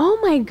 Oh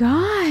my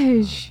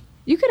gosh!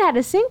 You could have had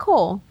a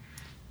sinkhole.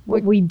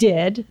 We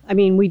did. I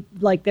mean,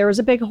 there was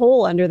a big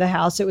hole under the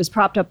house. It was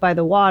propped up by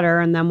the water,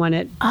 and then when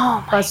it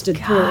busted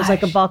through, it was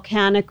like a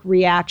volcanic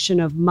reaction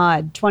of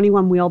mud.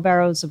 21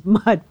 wheelbarrows of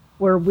mud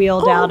were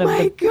wheeled out of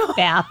the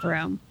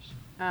bathroom.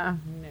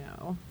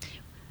 No.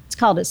 It's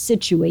called a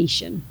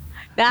situation.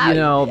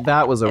 That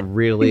that was a I think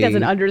really. that's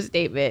an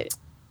understatement.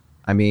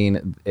 I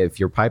mean, if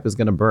your pipe is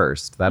going to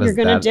burst, You're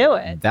gonna do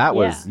it. That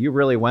was Yeah. you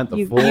really went the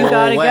You full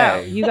gotta way.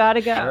 go. You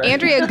gotta go.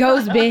 Andrea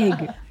goes big.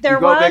 There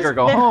go big or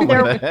go home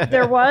with it.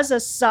 There was a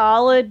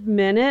solid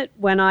minute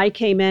when I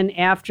came in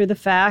after the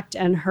fact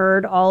and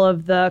heard all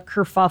of the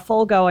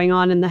kerfuffle going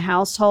on in the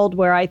household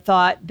where I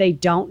thought, they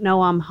don't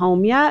know I'm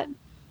home yet.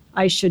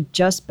 I should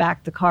just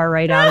back the car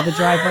right out of the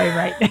driveway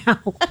right now.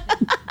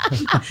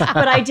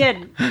 But I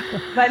didn't.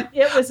 But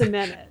it was a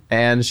minute.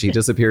 And she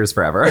disappears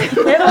forever. It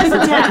was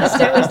a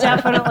test. It was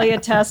definitely a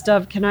test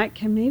of can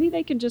maybe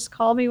they can just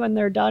call me when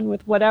they're done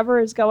with whatever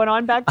is going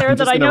on back there I'm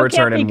that just I gonna know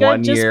can't return be in good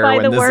 1 just year by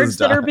when the this words is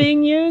that are done.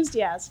 being used.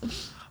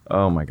 Yes.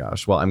 Oh my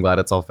gosh. Well, I'm glad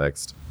it's all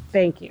fixed.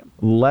 Thank you.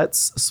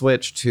 Let's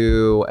switch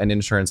to an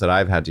insurance that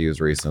I've had to use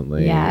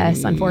recently.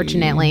 Yes,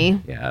 unfortunately.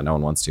 Yeah, no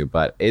one wants to,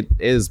 but it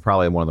is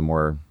probably one of the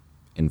more,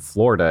 in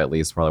Florida at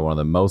least, probably one of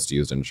the most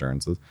used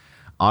insurances,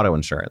 auto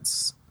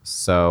insurance.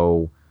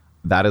 So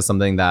that is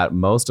something that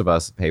most of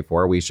us pay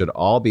for. We should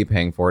all be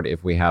paying for it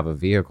if we have a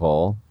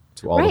vehicle.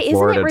 To all the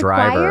Florida Isn't it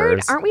required?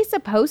 drivers. Aren't we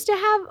supposed to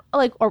have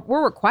or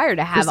we're required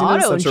to have Kristen is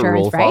auto such a insurance,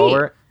 rule right?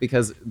 follower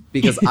because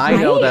I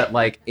know Right? that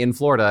like in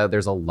Florida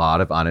there's a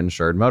lot of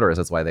uninsured motorists.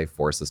 That's why they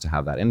force us to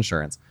have that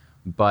insurance.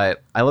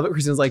 But I love it.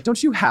 Christina's like,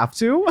 don't you have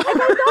to? I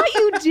thought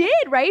you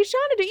did, right,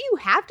 Shauna? Do you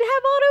have to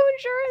have auto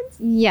insurance?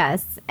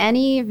 Yes.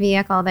 Any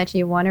vehicle that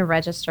you want to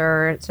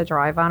register to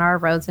drive on our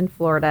roads in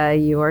Florida,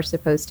 you are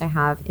supposed to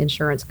have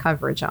insurance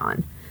coverage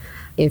on.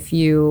 If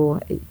you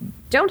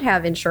don't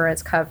have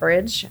insurance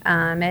coverage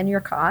and you're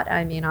caught,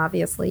 I mean,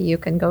 obviously you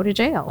can go to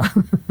jail.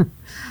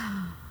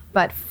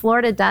 But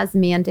Florida does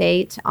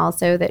mandate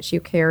also that you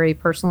carry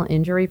personal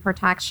injury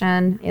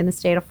protection in the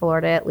state of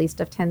Florida, at least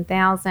of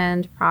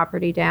 $10,000,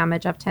 property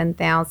damage of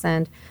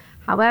 $10,000.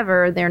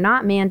 However, they're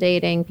not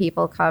mandating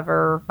people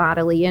cover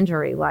bodily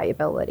injury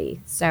liability.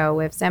 So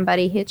if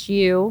somebody hits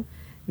you,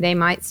 they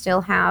might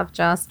still have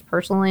just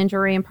personal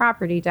injury and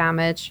property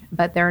damage,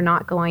 but they're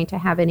not going to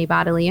have any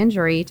bodily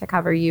injury to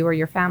cover you or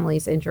your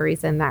family's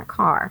injuries in that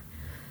car.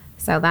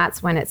 So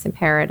that's when it's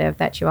imperative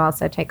that you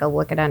also take a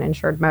look at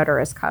uninsured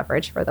motorist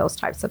coverage for those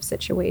types of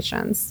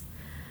situations.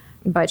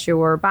 But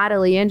your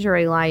bodily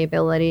injury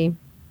liability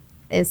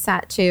is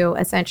set to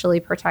essentially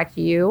protect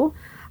you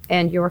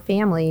and your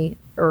family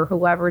or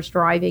whoever's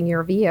driving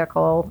your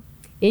vehicle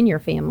in your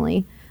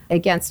family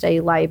against a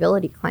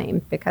liability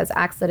claim, because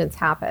accidents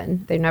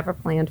happen. They're never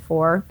planned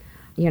for.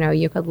 You know,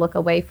 you could look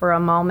away for a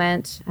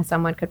moment,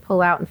 someone could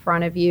pull out in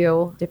front of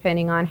you.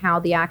 Depending on how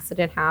the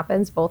accident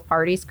happens, both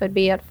parties could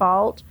be at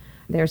fault.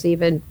 There's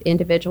even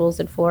individuals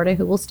in Florida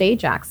who will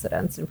stage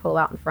accidents and pull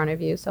out in front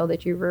of you so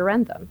that you rear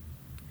end them.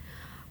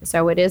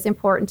 So it is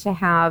important to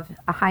have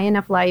a high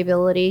enough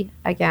liability,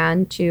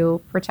 again,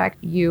 to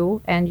protect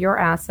you and your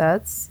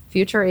assets,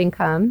 future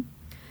income,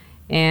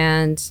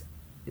 and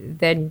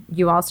then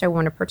you also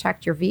want to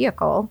protect your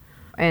vehicle.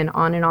 And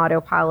on an auto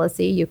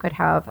policy, you could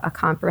have a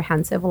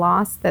comprehensive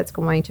loss that's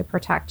going to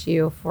protect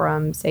you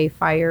from, say,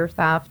 fire,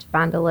 theft,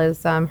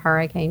 vandalism,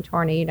 hurricane,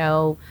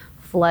 tornado,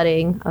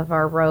 flooding of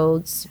our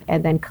roads,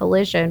 and then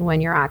collision when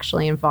you're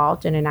actually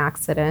involved in an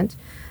accident.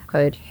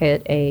 Could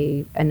hit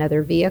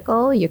another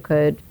vehicle. You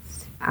could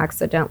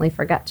accidentally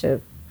forget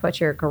to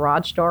put your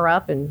garage door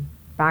up and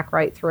back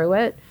right through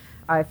it.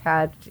 I've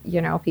had,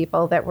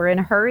 people that were in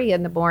a hurry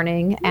in the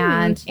morning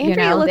and,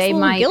 Andrea looks they a little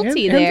might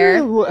guilty there.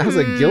 Andrea has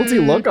a guilty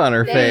look on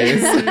her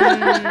face.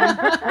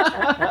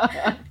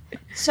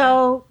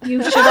 So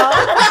you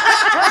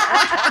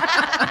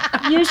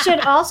should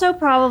also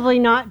probably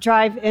not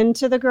drive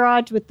into the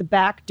garage with the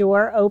back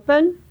door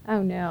open.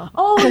 Oh, no.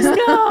 Oh,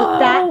 no.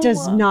 That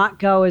does not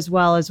go as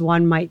well as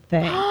one might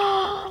think.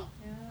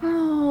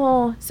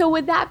 Oh, so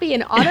would that be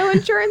an auto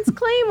insurance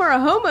claim or a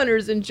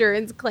homeowner's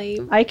insurance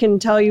claim? I can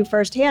tell you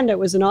firsthand it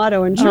was an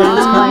auto insurance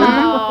claim.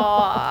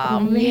 Oh,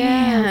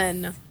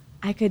 man.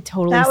 I could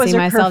totally That was see a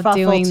myself kerfuffle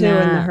doing too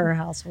that. in her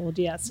household.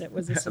 Yes, it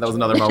was a That was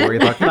another moment where you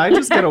thought, can I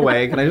just get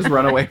away? Can I just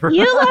run away from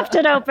You left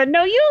it open.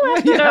 No, you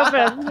left it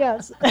open.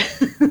 Yes.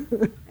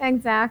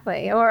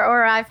 Exactly.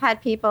 Or I've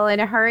had people in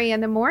a hurry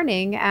in the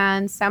morning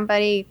and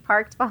somebody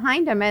parked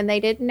behind them and they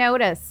didn't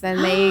notice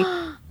and they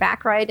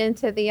back right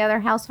into the other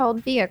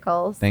household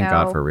vehicle. Thank So-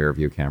 God for rear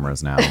view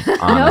cameras now.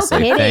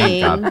 Honestly, kidding.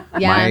 thank God.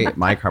 Yeah.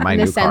 My car, my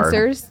The new car,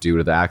 sensors? due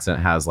to the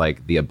accident, has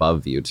like the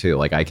above view too.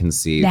 Like I can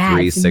see That's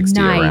 360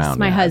 nice. around.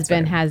 My Yeah, it's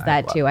husband very- has I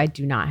that love too. it. I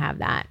do not have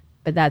that,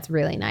 but that's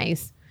really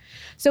nice.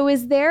 So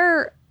is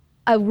there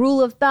a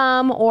rule of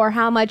thumb or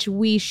how much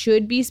we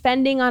should be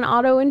spending on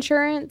auto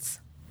insurance?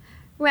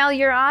 Well,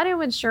 your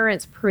auto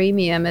insurance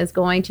premium is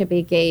going to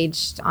be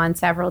gauged on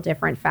several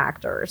different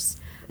factors.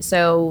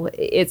 So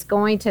it's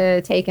going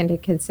to take into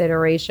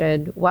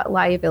consideration what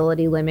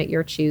liability limit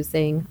you're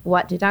choosing,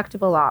 what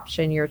deductible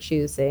option you're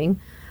choosing,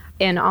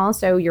 and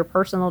also your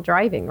personal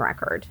driving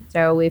record.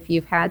 So if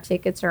you've had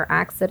tickets or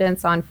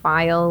accidents on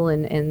file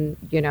and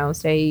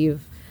say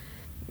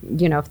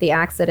if the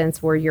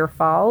accidents were your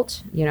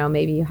fault,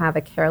 maybe you have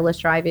a careless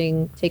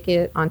driving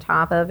ticket on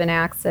top of an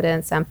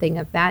accident, something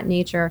of that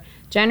nature,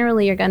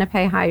 generally you're going to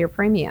pay higher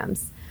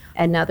premiums.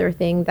 Another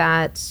thing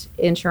that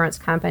insurance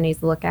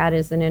companies look at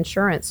is an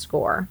insurance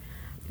score,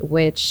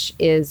 which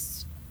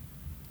it's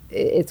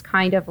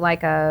kind of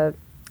like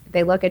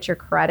they look at your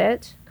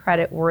credit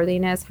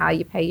worthiness, how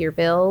you pay your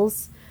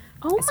bills.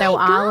 Oh my So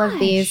all of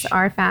these gosh.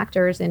 are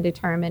factors in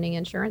determining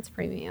insurance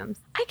premiums.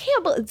 I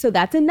can't believe. So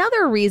that's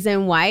another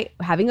reason why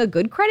having a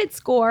good credit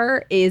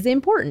score is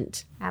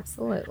important.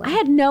 Absolutely. I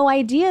had no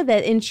idea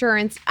that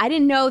insurance, I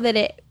didn't know that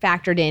it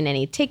factored in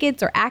any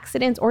tickets or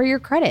accidents or your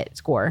credit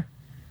score.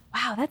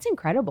 Wow, that's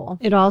incredible.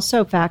 It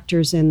also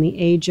factors in the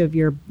age of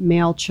your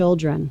male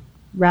children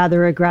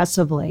rather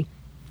aggressively.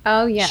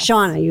 Oh, yes.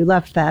 Shauna, you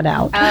left that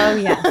out. Oh,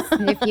 yes.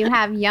 If you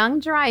have young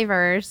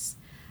drivers,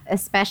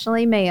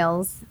 especially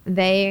males,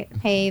 they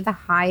pay the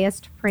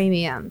highest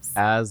premiums.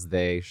 As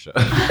they should.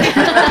 Does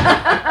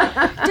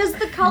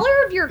the color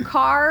of your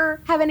car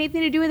have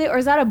anything to do with it, or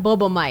is that a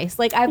bubble mice?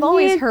 Like I've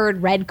always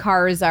heard red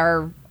cars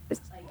are.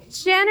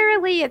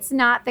 Generally, it's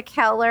not the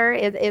color.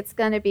 It's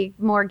going to be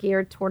more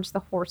geared towards the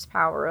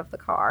horsepower of the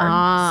car.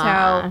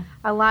 Ah. So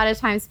a lot of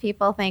times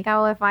people think,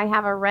 oh, if I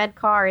have a red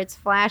car, it's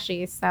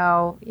flashy.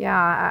 So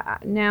yeah,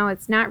 no,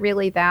 it's not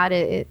really that.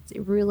 It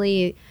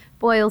really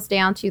boils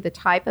down to the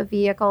type of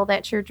vehicle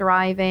that you're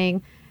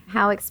driving,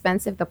 how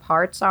expensive the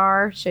parts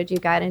are should you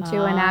get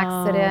into an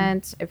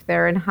accident, if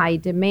they're in high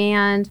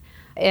demand.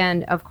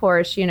 And of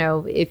course,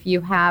 if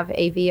you have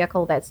a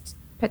vehicle that's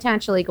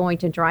potentially going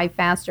to drive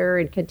faster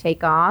and can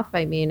take off,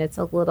 I mean, it's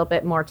a little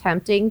bit more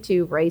tempting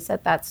to race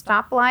at that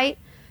stoplight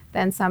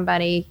than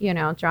somebody,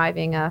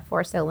 driving a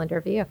 4-cylinder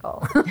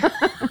vehicle.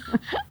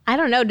 I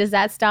don't know. Does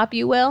that stop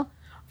you, Will,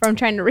 from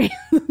trying to race?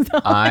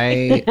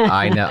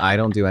 I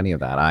don't do any of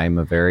that. I'm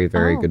a very,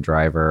 very good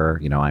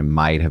driver. I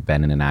might have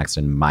been in an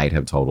accident, might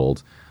have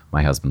totaled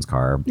my husband's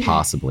car,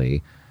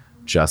 possibly,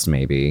 just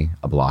maybe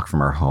a block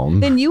from our home.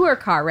 The newer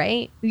car,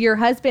 right? Your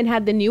husband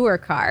had the newer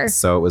car.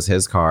 So it was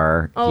his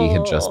car. He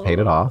had just paid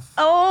it off.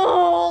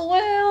 Oh,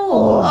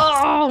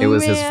 Will. It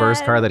was his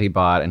first car that he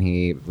bought, and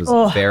he was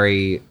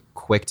very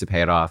quick to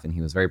pay it off, and he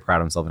was very proud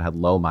of himself and had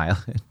low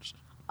mileage.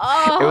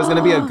 It was going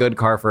to be a good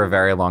car for a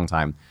very long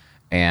time.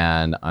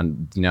 And,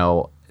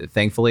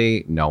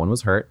 thankfully, no one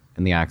was hurt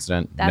in the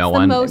accident. That's no the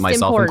one, most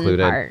myself important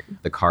included. part.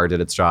 The car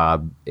did its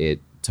job. It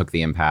took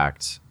the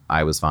impact.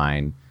 I was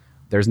fine.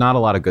 There's not a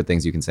lot of good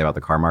things you can say about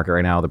the car market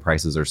right now. The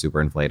prices are super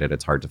inflated.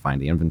 It's hard to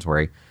find the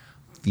inventory.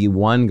 The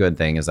one good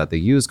thing is that the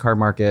used car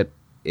market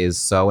is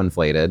so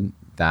inflated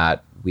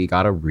that we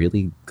got a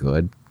really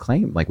good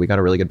claim. Like, we got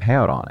a really good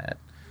payout on it.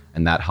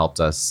 And that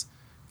helped us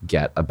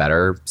get a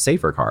better,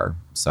 safer car.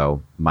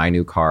 So my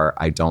new car,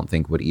 I don't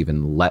think would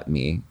even let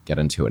me get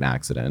into an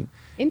accident.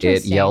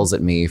 It yells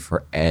at me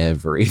for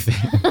everything.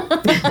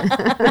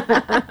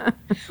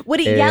 Would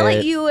it yell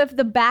at you if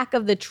the back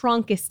of the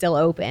trunk is still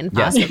open?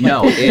 Yes. Possibly?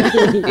 No,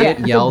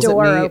 it yells at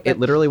me. Open. It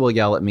literally will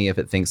yell at me if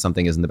it thinks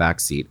something is in the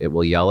back seat. It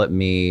will yell at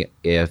me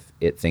if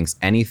it thinks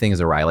anything is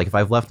awry. Like if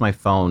I've left my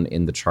phone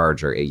in the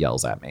charger, it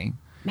yells at me.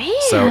 Man.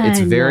 So it's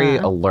very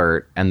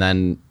alert. And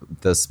then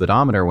the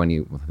speedometer,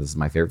 this is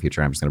my favorite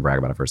feature. I'm just going to brag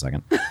about it for a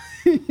second.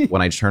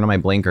 When I turn on my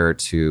blinker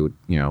to,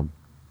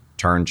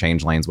 turn,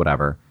 change lanes,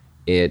 whatever,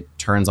 it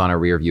turns on a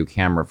rear view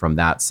camera from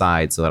that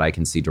side so that I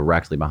can see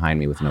directly behind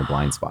me with no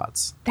blind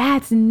spots.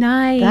 That's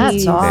nice.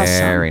 That's awesome.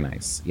 Very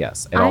nice.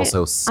 Yes. It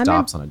also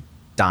stops on a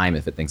dime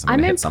if it thinks I'm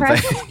going to hit something. I'm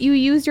impressed you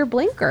use your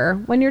blinker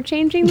when you're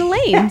changing the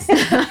lanes.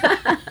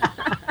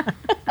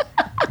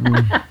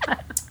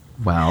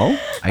 Well,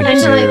 I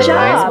Actually, do. the job.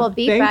 guys will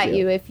beep Thank at you.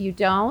 you if you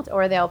don't,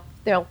 or they'll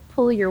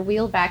pull your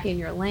wheel back in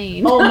your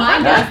lane. Oh,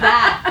 mine does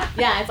that.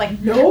 Yeah, it's like,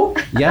 no.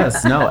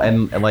 Yes, no,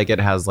 and like it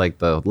has like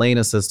the lane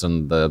assist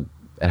and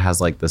it has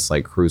like this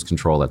like cruise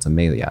control that's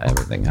amazing. Yeah,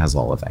 everything. It has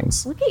all the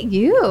things. Look at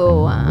you.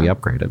 We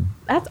upgraded.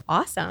 That's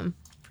awesome.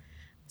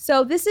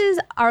 So this is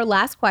our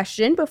last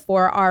question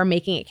before our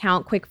Making It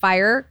Count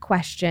quickfire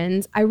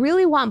questions. I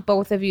really want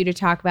both of you to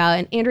talk about,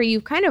 and Andrea,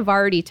 you've kind of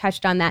already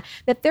touched on that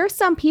there's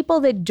some people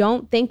that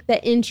don't think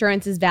that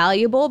insurance is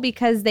valuable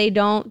because they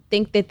don't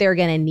think that they're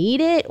going to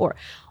need it. Or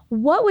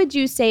what would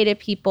you say to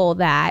people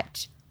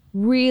that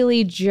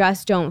really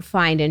just don't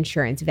find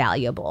insurance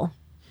valuable?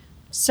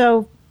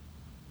 So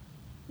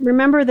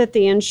remember that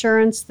the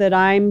insurance that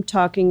I'm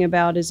talking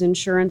about is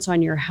insurance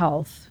on your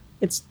health.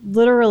 It's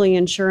literally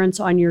insurance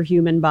on your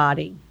human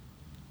body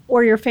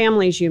or your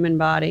family's human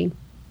body,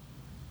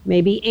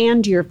 maybe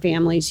and your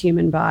family's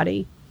human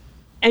body.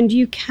 And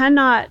you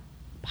cannot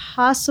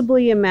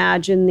possibly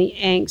imagine the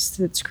angst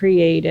that's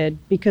created,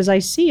 because I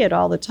see it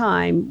all the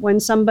time,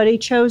 when somebody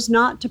chose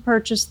not to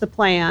purchase the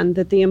plan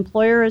that the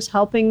employer is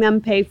helping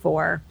them pay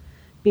for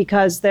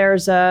because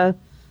there's a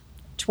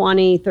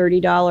 $20,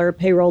 $30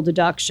 payroll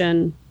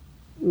deduction,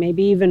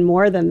 maybe even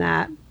more than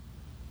that.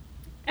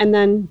 And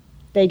then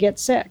they get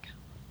sick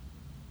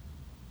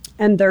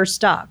and they're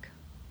stuck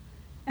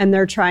and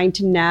they're trying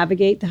to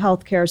navigate the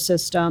healthcare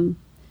system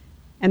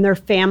and their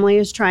family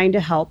is trying to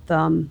help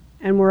them.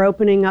 And we're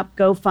opening up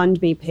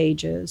GoFundMe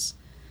pages.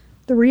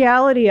 The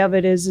reality of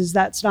it is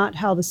that's not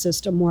how the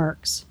system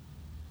works.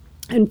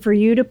 And for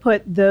you to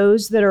put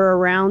those that are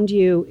around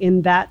you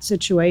in that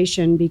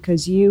situation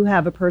because you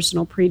have a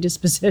personal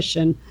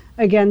predisposition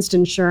against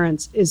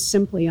insurance is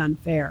simply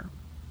unfair.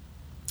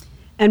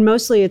 And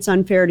mostly it's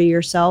unfair to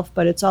yourself,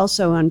 but it's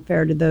also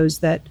unfair to those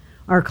that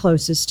are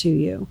closest to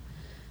you.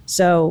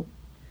 So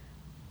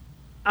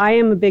I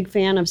am a big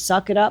fan of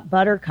suck it up,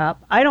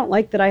 buttercup. I don't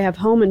like that I have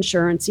home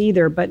insurance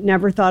either, but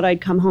never thought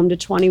I'd come home to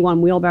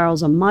 21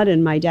 wheelbarrows of mud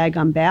in my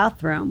daggum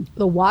bathroom.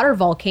 The water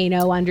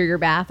volcano under your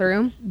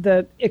bathroom.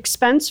 The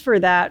expense for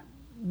that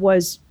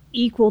was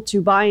equal to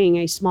buying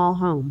a small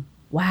home.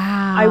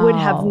 Wow. I would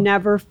have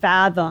never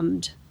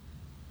fathomed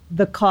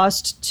the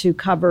cost to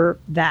cover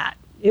that.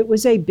 It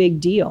was a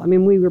big deal. I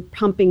mean, we were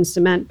pumping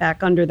cement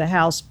back under the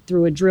house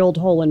through a drilled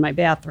hole in my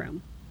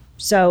bathroom.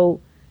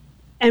 So,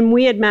 and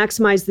we had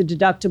maximized the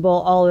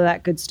deductible, all of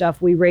that good stuff.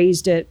 We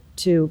raised it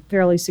to a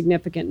fairly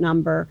significant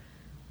number.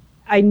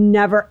 I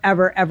never,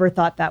 ever, ever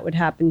thought that would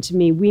happen to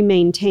me. We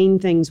maintain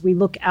things. We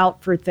look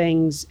out for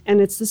things.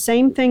 And it's the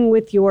same thing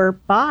with your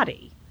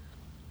body.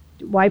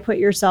 Why put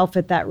yourself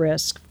at that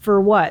risk? For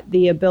what?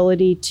 The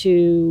ability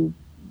to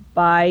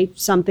buy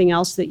something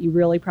else that you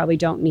really probably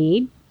don't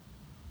need?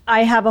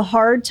 I have a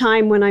hard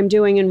time when I'm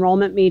doing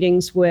enrollment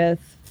meetings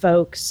with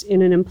folks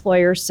in an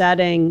employer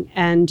setting,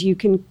 and you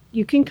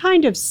can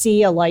kind of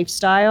see a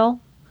lifestyle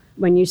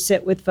when you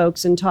sit with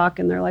folks and talk,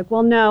 and they're like,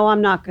 well, no,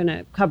 I'm not going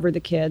to cover the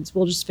kids.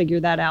 We'll just figure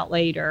that out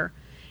later.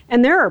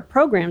 And there are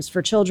programs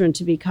for children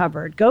to be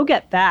covered. Go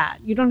get that.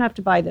 You don't have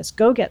to buy this.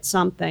 Go get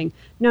something.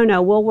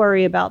 No, we'll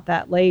worry about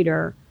that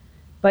later.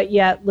 But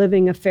yet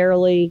living a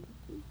fairly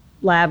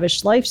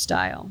lavish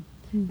lifestyle.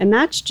 And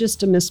that's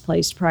just a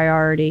misplaced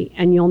priority.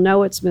 And you'll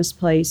know it's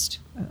misplaced.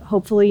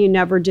 Hopefully you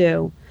never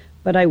do.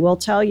 But I will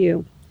tell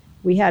you,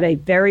 we had a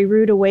very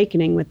rude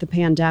awakening with the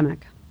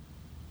pandemic.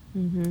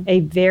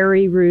 A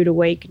very rude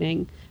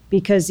awakening,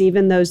 because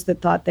even those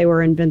that thought they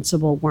were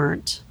invincible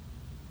weren't.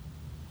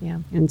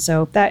 Yeah. And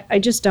so I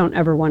just don't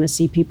ever want to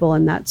see people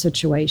in that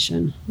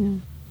situation. Yeah.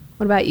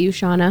 What about you,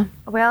 Shauna?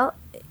 Well,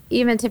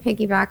 even to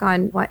piggyback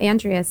on what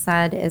Andrea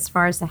said, as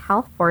far as the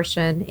health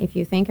portion, if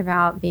you think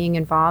about being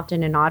involved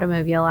in an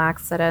automobile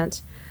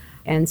accident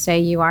and say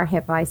you are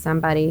hit by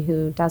somebody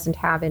who doesn't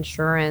have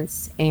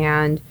insurance,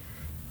 and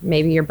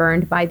maybe you're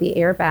burned by the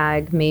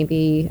airbag,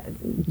 maybe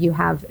you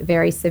have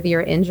very severe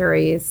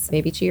injuries,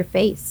 maybe to your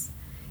face,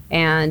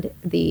 and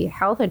the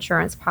health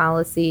insurance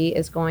policy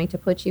is going to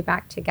put you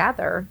back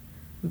together,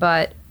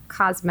 but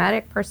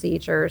cosmetic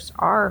procedures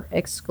are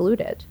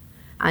excluded.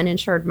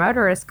 Uninsured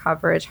motorist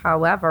coverage,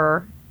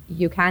 however,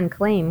 you can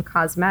claim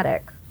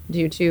cosmetic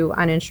due to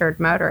uninsured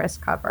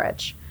motorist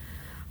coverage.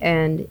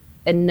 And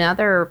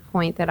another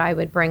point that I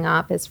would bring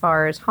up as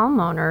far as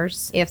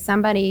homeowners, if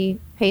somebody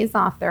pays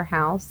off their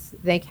house,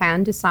 they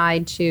can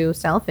decide to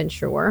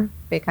self-insure,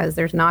 because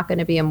there's not going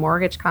to be a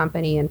mortgage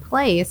company in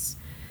place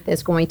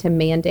that's going to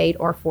mandate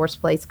or force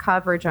place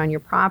coverage on your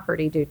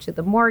property due to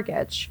the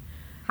mortgage.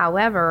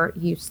 However,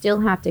 you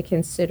still have to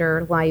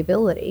consider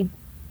liability,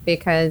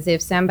 because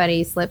if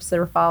somebody slips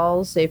or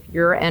falls, if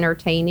you're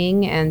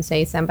entertaining and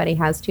say somebody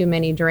has too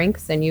many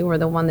drinks and you were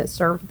the one that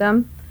served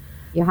them,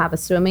 you have a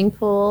swimming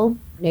pool,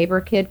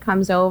 neighbor kid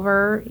comes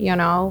over,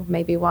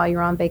 maybe while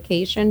you're on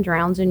vacation,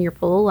 drowns in your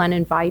pool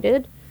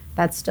uninvited,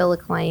 that's still a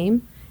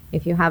claim.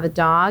 If you have a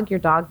dog, your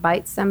dog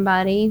bites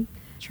somebody.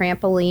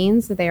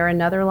 Trampolines, they're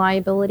another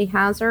liability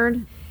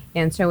hazard.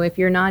 And so if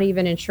you're not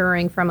even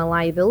insuring from a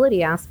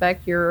liability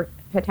aspect, you're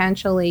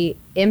potentially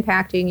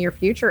impacting your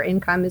future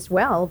income as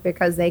well,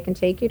 because they can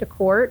take you to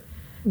court.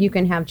 You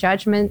can have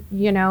judgment,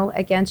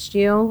 against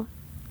you.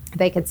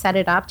 They could set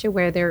it up to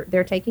where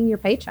they're taking your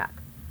paycheck.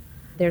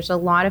 There's a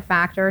lot of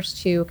factors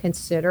to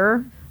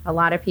consider. A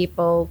lot of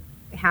people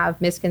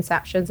have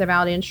misconceptions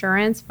about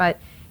insurance, but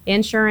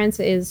insurance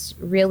is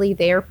really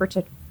there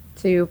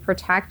to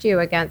protect you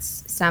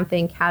against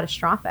something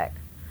catastrophic.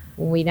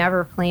 We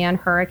never plan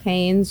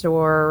hurricanes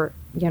or,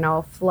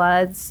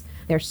 floods.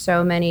 There's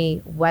so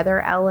many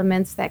weather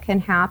elements that can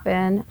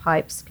happen.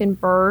 Pipes can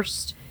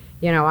burst.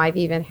 I've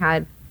even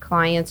had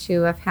clients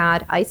who have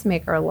had ice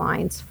maker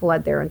lines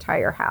flood their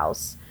entire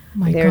house.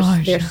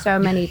 There's so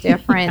many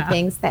different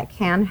things that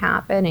can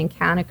happen and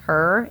can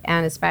occur.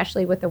 And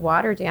especially with the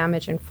water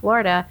damage in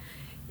Florida,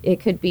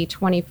 it could be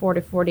 24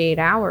 to 48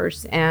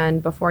 hours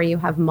and before you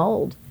have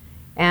mold.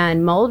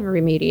 And mold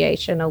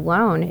remediation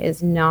alone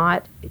is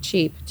not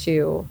cheap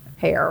to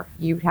repair.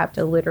 You have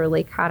to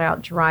literally cut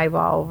out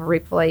drywall,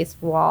 replace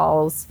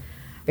walls,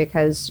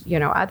 because,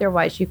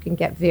 otherwise you can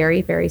get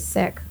very, very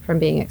sick from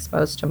being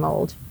exposed to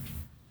mold.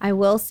 I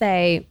will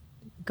say,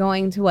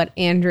 going to what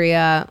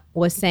Andrea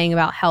was saying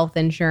about health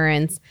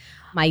insurance,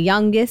 my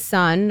youngest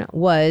son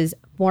was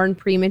born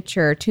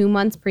premature, 2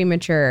 months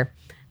premature,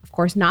 of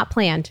course, not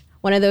planned.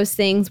 One of those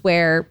things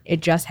where it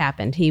just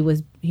happened. He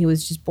was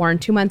just born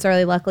 2 months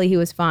early. Luckily, he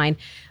was fine.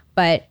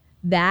 But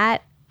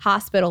that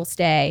hospital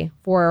stay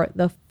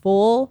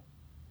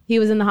he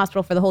was in the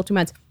hospital for the whole 2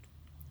 months.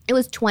 It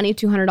was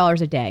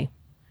 $2,200 a day.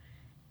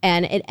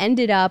 And it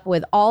ended up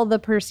with all the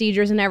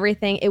procedures and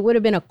everything. It would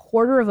have been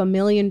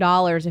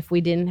 $250,000 if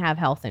we didn't have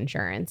health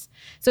insurance.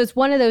 So it's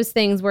one of those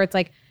things where it's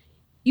like,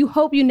 you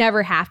hope you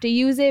never have to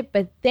use it,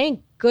 but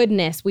thank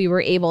goodness we were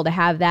able to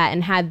have that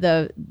and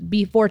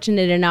be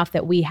fortunate enough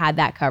that we had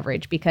that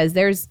coverage, because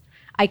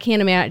I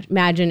can't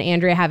imagine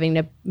Andrea having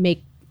to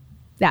make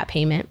that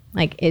payment.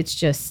 Like, it's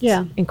just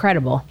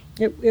incredible.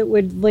 It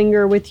would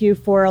linger with you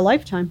for a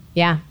lifetime.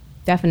 Yeah,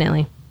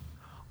 definitely.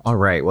 All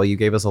right. Well, you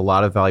gave us a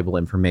lot of valuable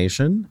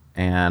information.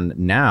 And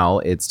now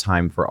it's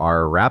time for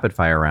our rapid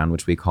fire round,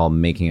 which we call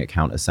Making It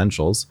Count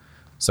Essentials.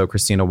 So,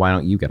 Christina, why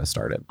don't you get us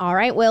started? All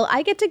right. Well,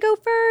 I get to go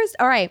first.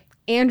 All right.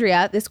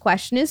 Andrea, this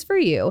question is for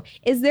you.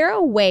 Is there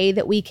a way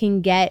that we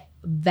can get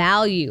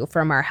value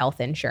from our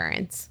health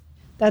insurance?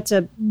 That's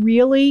a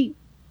really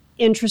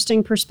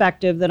interesting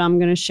perspective that I'm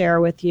going to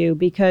share with you,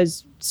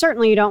 because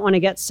certainly you don't want to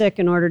get sick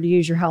in order to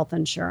use your health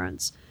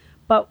insurance.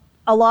 But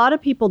a lot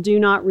of people do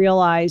not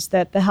realize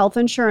that the health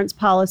insurance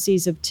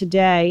policies of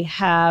today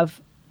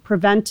have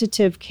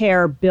preventative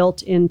care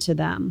built into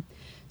them.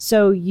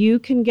 So you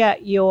can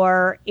get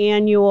your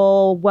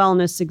annual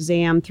wellness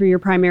exam through your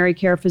primary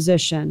care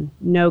physician,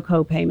 no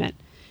copayment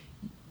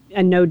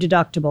and no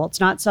deductible. It's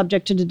not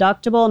subject to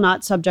deductible,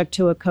 not subject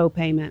to a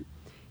copayment.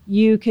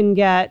 You can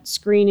get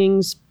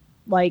screenings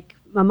like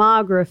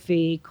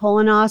mammography,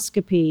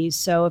 colonoscopies.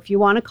 So if you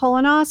want a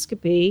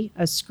colonoscopy,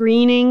 a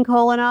screening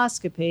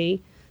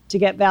colonoscopy to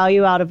get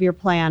value out of your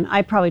plan,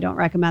 I probably don't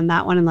recommend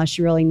that one unless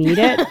you really need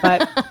it.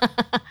 But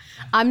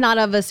I'm not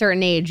of a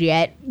certain age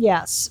yet.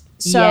 yes.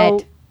 So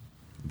Yet.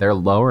 They're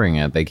lowering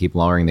it. They keep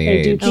lowering the they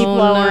age. do keep Oh,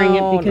 lowering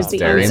no, it because no. the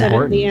Very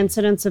important.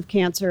 incidence of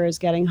cancer is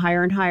getting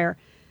higher and higher.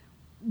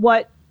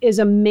 What is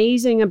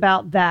amazing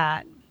about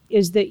that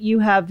is that you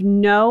have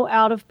no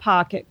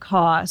out-of-pocket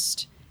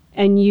cost,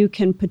 and you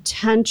can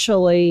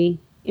potentially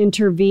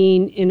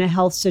intervene in a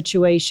health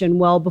situation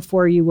well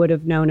before you would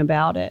have known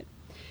about it.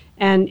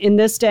 And in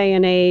this day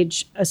and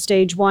age, a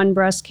stage 1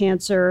 breast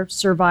cancer,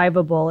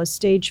 survivable, a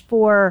stage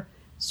 4,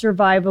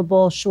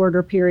 survivable,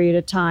 shorter period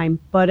of time,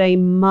 but a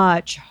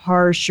much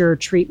harsher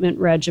treatment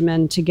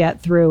regimen to get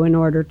through in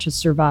order to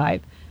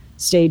survive.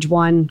 Stage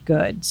 1,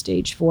 good.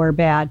 Stage 4,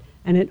 bad.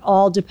 And it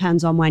all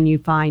depends on when you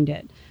find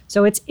it.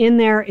 So it's in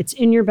there. It's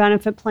in your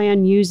benefit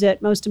plan. Use it.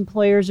 Most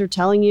employers are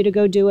telling you to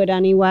go do it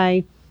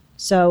anyway.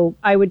 So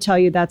I would tell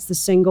you that's the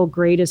single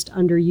greatest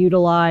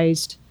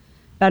underutilized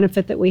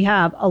benefit that we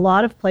have. A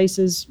lot of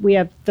places we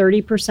have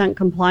 30%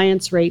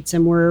 compliance rates,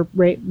 and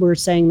we're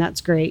saying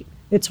that's great.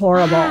 It's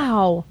horrible.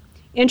 Wow.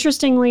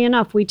 Interestingly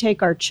enough, we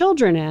take our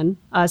children in,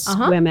 us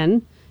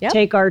women, Yep.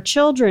 take our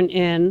children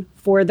in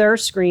for their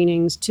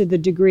screenings to the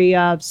degree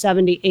of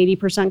 70,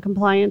 80%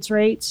 compliance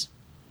rates.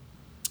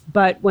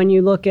 But when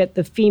you look at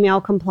the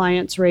female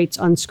compliance rates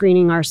on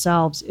screening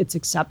ourselves, it's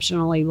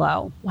exceptionally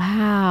low.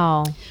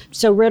 Wow.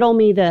 So riddle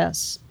me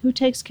this. Who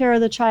takes care of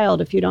the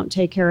child if you don't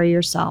take care of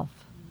yourself?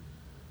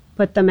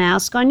 Put the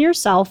mask on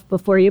yourself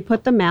before you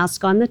put the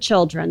mask on the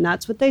children.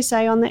 That's what they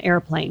say on the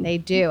airplane. They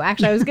do.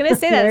 Actually, I was going to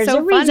say that. There's so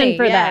a reason funny.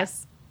 for that.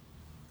 Yes.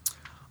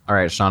 All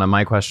right, Shauna,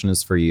 my question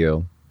is for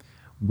you.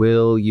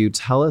 Will you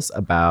tell us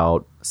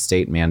about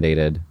state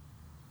mandated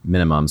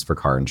minimums for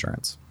car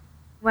insurance?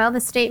 Well,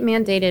 the state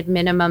mandated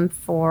minimum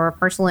for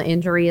personal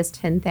injury is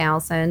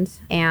 $10,000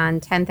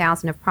 and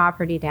 $10,000 of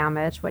property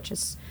damage, which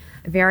is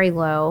very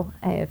low.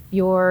 If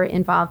you're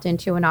involved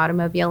into an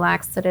automobile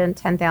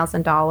accident,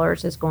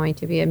 $10,000 is going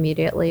to be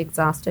immediately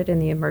exhausted in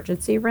the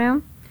emergency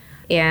room.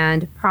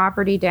 And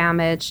property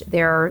damage,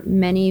 there are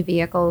many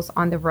vehicles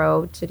on the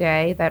road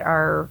today that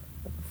are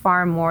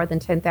far more than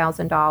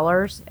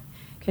 $10,000.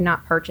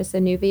 Cannot purchase a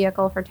new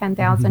vehicle for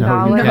 $10,000.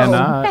 No, you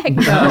cannot. Heck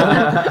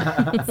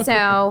no.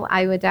 So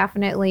I would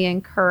definitely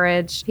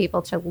encourage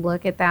people to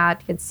look at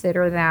that,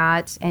 consider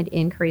that, and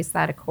increase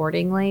that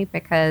accordingly,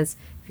 because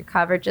if your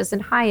coverage isn't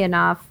high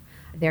enough,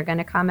 they're going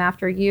to come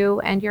after you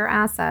and your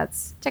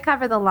assets to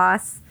cover the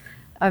loss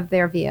of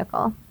their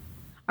vehicle.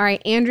 All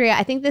right, Andrea,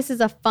 I think this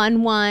is a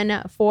fun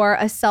one for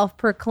a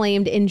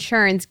self-proclaimed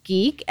insurance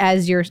geek,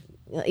 as you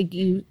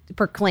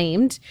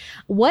proclaimed.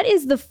 What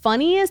is the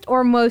funniest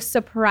or most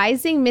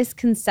surprising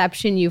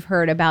misconception you've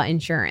heard about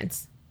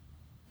insurance?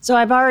 So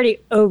I've already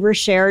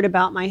overshared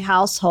about my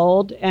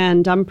household,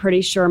 and I'm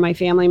pretty sure my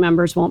family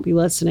members won't be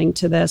listening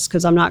to this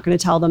because I'm not going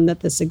to tell them that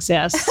this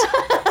exists.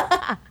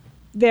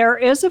 There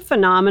is a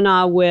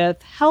phenomena with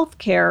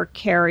healthcare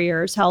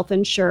carriers, health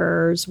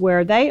insurers,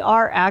 where they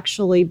are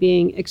actually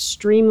being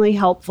extremely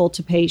helpful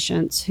to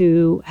patients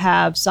who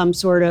have some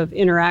sort of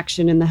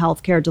interaction in the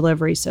healthcare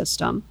delivery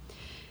system.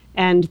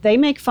 And they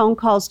make phone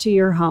calls to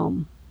your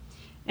home.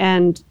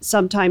 And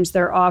sometimes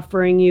they're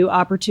offering you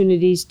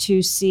opportunities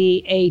to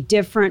see a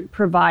different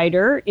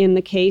provider. In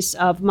the case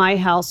of my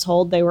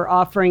household, they were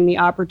offering the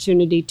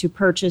opportunity to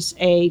purchase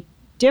a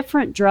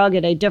different drug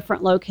at a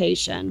different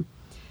location.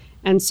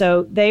 And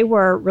so they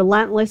were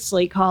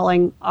relentlessly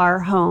calling our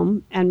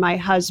home and my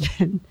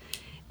husband,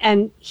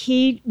 and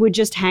he would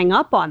just hang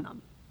up on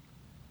them.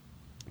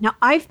 Now,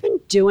 I've been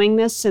doing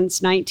this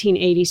since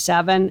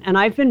 1987, and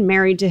I've been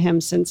married to him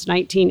since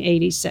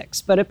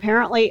 1986, but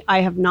apparently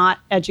I have not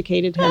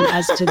educated him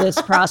as to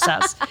this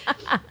process.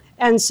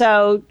 And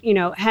so,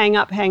 hang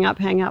up.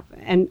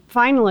 And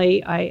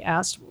finally, I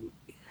asked,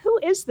 who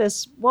is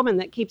this woman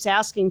that keeps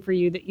asking for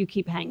you that you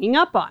keep hanging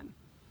up on?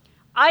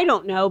 I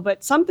don't know,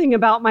 but something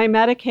about my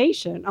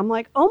medication. I'm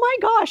like, oh my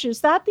gosh,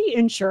 is that the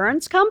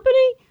insurance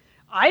company?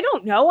 I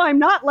don't know. I'm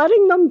not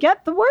letting them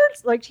get the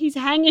words. Like, he's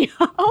hanging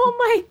up. Oh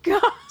my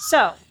God.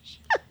 So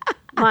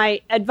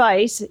my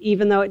advice,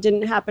 even though it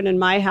didn't happen in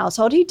my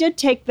household, he did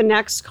take the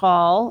next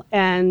call,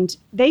 and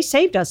they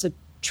saved us a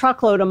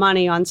truckload of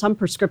money on some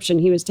prescription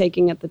he was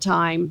taking at the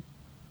time.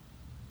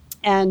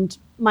 And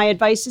my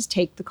advice is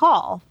take the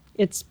call.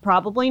 It's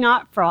probably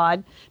not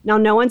fraud. Now,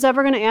 no one's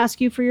ever going to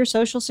ask you for your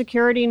social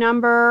security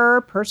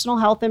number, personal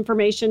health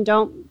information.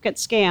 Don't get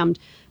scammed.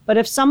 But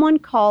if someone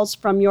calls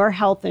from your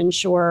health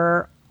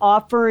insurer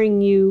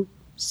offering you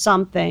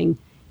something,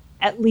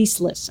 at least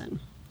listen.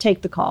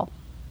 Take the call.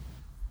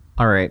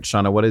 All right,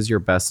 Shauna, what is your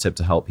best tip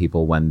to help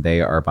people when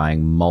they are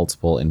buying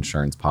multiple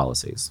insurance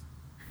policies?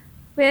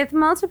 With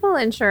multiple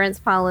insurance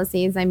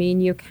policies,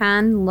 you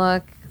can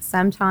look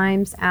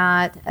sometimes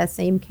at a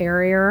same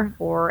carrier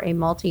for a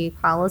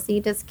multi-policy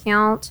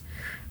discount.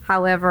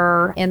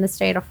 However, in the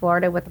state of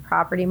Florida with the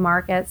property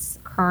markets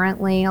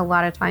currently. A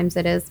lot of times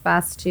it is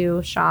best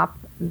to shop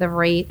the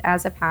rate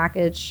as a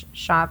package,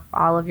 shop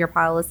all of your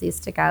policies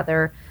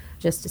together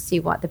just to see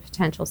what the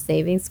potential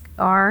savings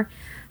are.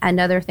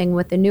 Another thing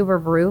with the newer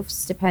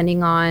roofs,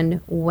 depending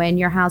on when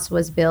your house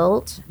was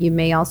built, you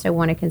may also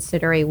want to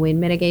consider a wind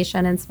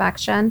mitigation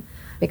inspection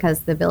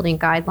because the building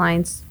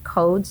guidelines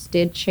codes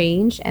did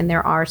change and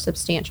there are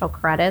substantial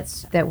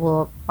credits that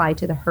will apply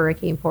to the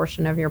hurricane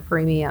portion of your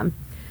premium.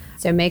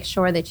 So make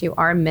sure that you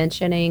are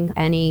mentioning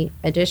any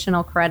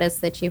additional credits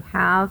that you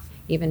have,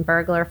 even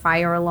burglar,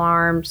 fire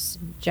alarms,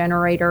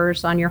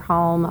 generators on your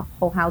home, a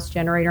whole house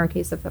generator in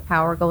case if the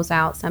power goes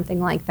out, something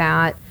like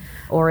that.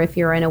 Or if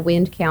you're in a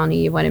wind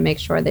county, you want to make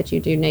sure that you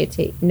do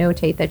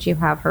notate that you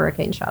have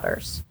hurricane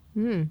shutters.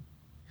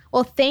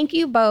 Well, thank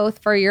you both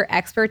for your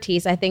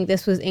expertise. I think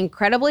this was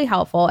incredibly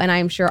helpful, and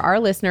I'm sure our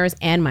listeners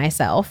and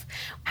myself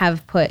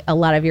have put a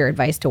lot of your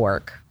advice to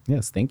work.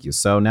 Yes, thank you.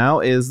 So now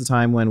is the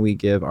time when we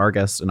give our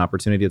guests an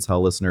opportunity to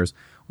tell listeners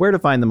where to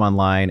find them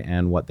online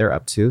and what they're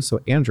up to.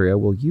 So Andrea,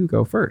 will you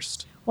go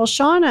first? Well,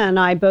 Shauna and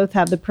I both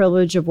have the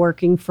privilege of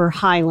working for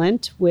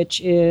Hylant, which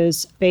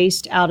is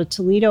based out of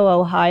Toledo,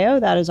 Ohio.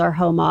 That is our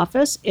home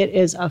office. It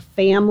is a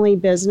family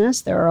business.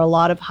 There are a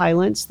lot of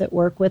Hylants that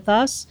work with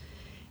us,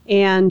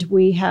 and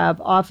we have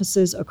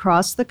offices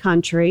across the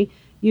country.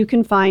 You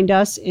can find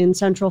us in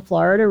Central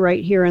Florida,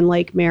 right here in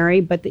Lake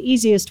Mary, but the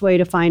easiest way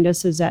to find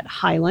us is at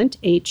Hylant,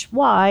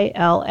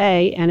 Hyla,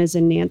 N as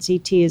in Nancy,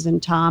 T as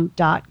in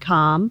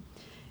Tom.com.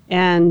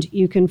 And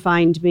you can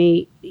find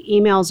me.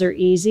 Emails are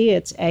easy.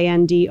 It's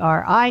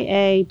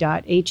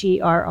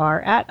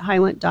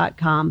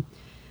andria.herr@hylant.com.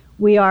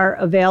 We are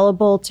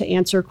available to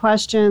answer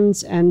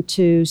questions and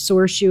to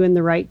source you in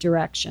the right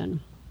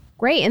direction.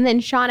 Great. And then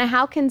Shauna,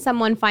 how can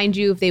someone find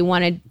you if they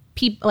wanted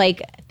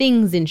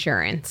things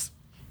insurance?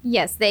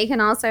 Yes, they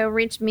can also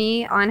reach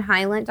me on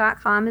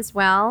Hylant.com as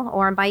well,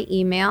 or by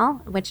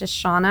email, which is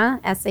Shauna,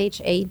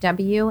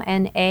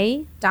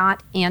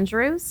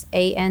 SHAWNA.Andrews,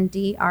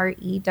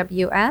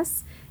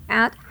 ANDREWS,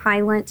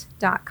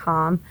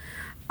 @Hylant.com.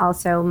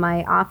 Also,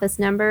 my office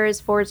number is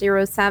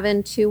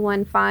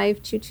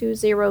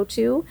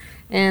 407-215-2202,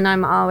 and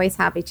I'm always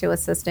happy to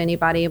assist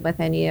anybody with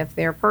any of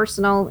their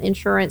personal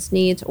insurance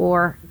needs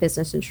or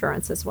business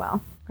insurance as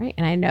well. Right.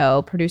 And I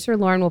know producer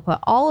Lauren will put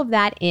all of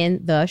that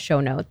in the show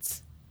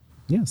notes.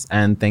 Yes.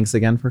 And thanks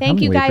again for coming.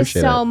 Thank you guys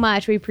so it.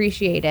 much. We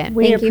appreciate it.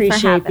 We Thank you for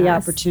appreciate having the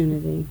us.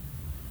 opportunity.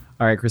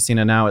 All right,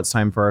 Christina, now it's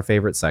time for our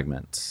favorite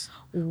segment.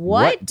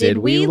 What did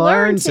we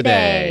learn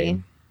today?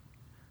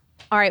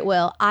 All right,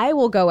 Will, I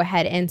will go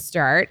ahead and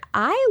start.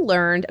 I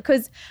learned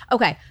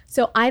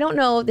so I don't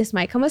know, this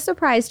might come as a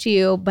surprise to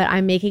you, but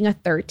I'm making a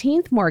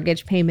 13th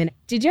mortgage payment.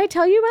 Did I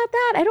tell you about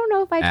that? I don't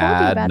know if I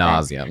told you about Ad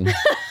nauseum.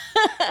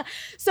 that.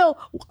 So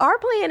our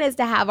plan is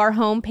to have our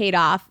home paid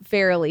off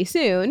fairly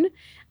soon,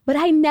 but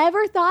I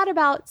never thought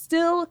about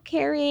still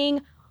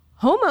carrying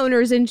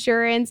homeowner's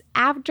insurance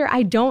after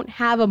I don't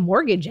have a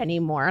mortgage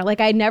anymore.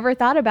 Like I never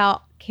thought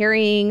about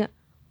carrying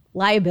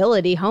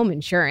liability home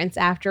insurance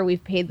after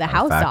we've paid the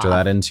house off. Factor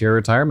that into your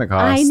retirement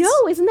costs. I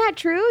know. Isn't that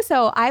true?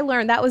 So I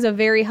learned that was a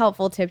very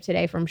helpful tip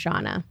today from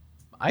Shauna.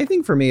 I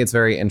think for me, it's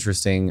very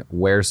interesting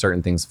where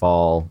certain things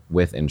fall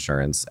with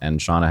insurance.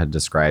 And Shauna had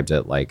described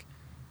it like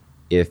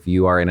if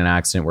you are in an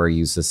accident where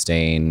you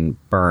sustain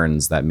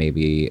burns that may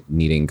be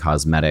needing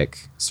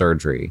cosmetic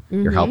surgery,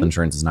 your health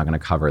insurance is not going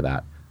to cover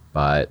that,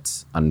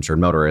 but uninsured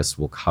motorists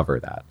will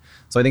cover that.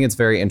 So I think it's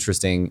very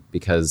interesting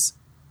because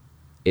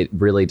it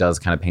really does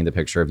kind of paint the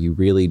picture of you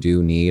really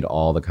do need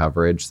all the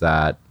coverage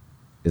that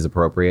is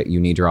appropriate. You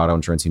need your auto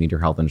insurance, you need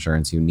your health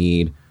insurance, you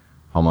need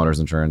homeowners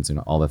insurance,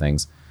 all the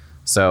things.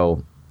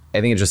 So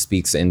I think it just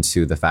speaks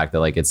into the fact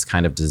that like it's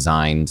kind of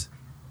designed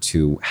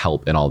to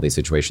help in all these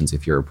situations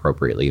if you're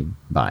appropriately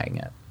buying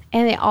it.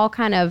 And they all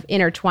kind of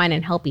intertwine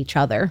and help each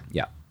other.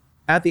 Yeah.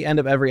 At the end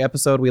of every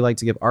episode, we like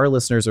to give our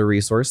listeners a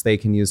resource they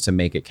can use to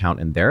make it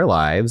count in their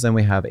lives. And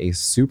we have a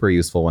super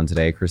useful one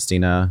today.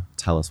 Christina,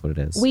 tell us what it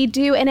is. We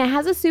do. And it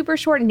has a super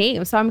short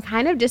name. So I'm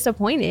kind of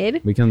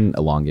disappointed. We can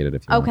elongate it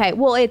if you want. Okay.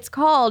 Well, it's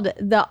called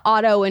the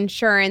Auto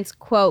Insurance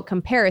Quote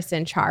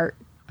Comparison Chart.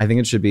 I think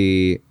it should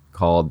be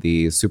called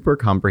the Super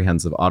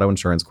Comprehensive Auto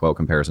Insurance Quote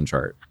Comparison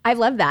Chart. I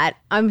love that.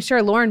 I'm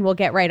sure Lauren will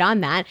get right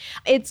on that.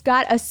 It's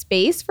got a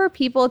space for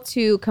people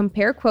to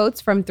compare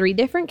quotes from 3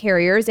 different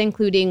carriers,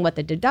 including what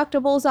the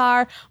deductibles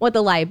are, what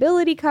the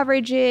liability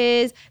coverage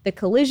is, the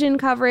collision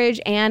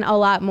coverage, and a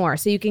lot more.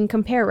 So you can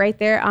compare right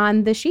there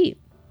on the sheet.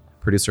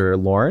 Producer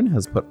Lauren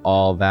has put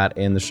all that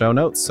in the show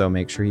notes, so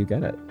make sure you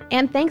get it.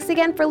 And thanks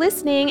again for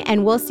listening,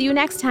 and we'll see you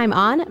next time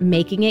on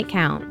Making It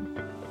Count.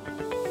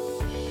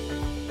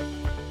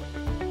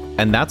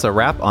 And that's a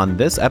wrap on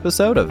this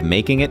episode of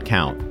Making It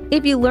Count.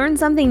 If you learned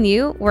something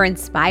new, were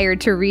inspired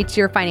to reach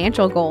your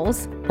financial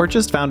goals, Or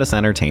just found us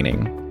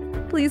entertaining.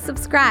 please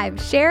subscribe,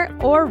 share,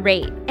 or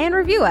rate, and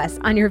review us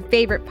on your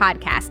favorite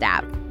podcast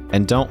app.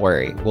 And don't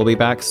worry, we'll be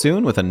back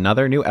soon with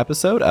another new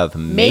episode of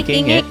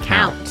Making It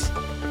Count.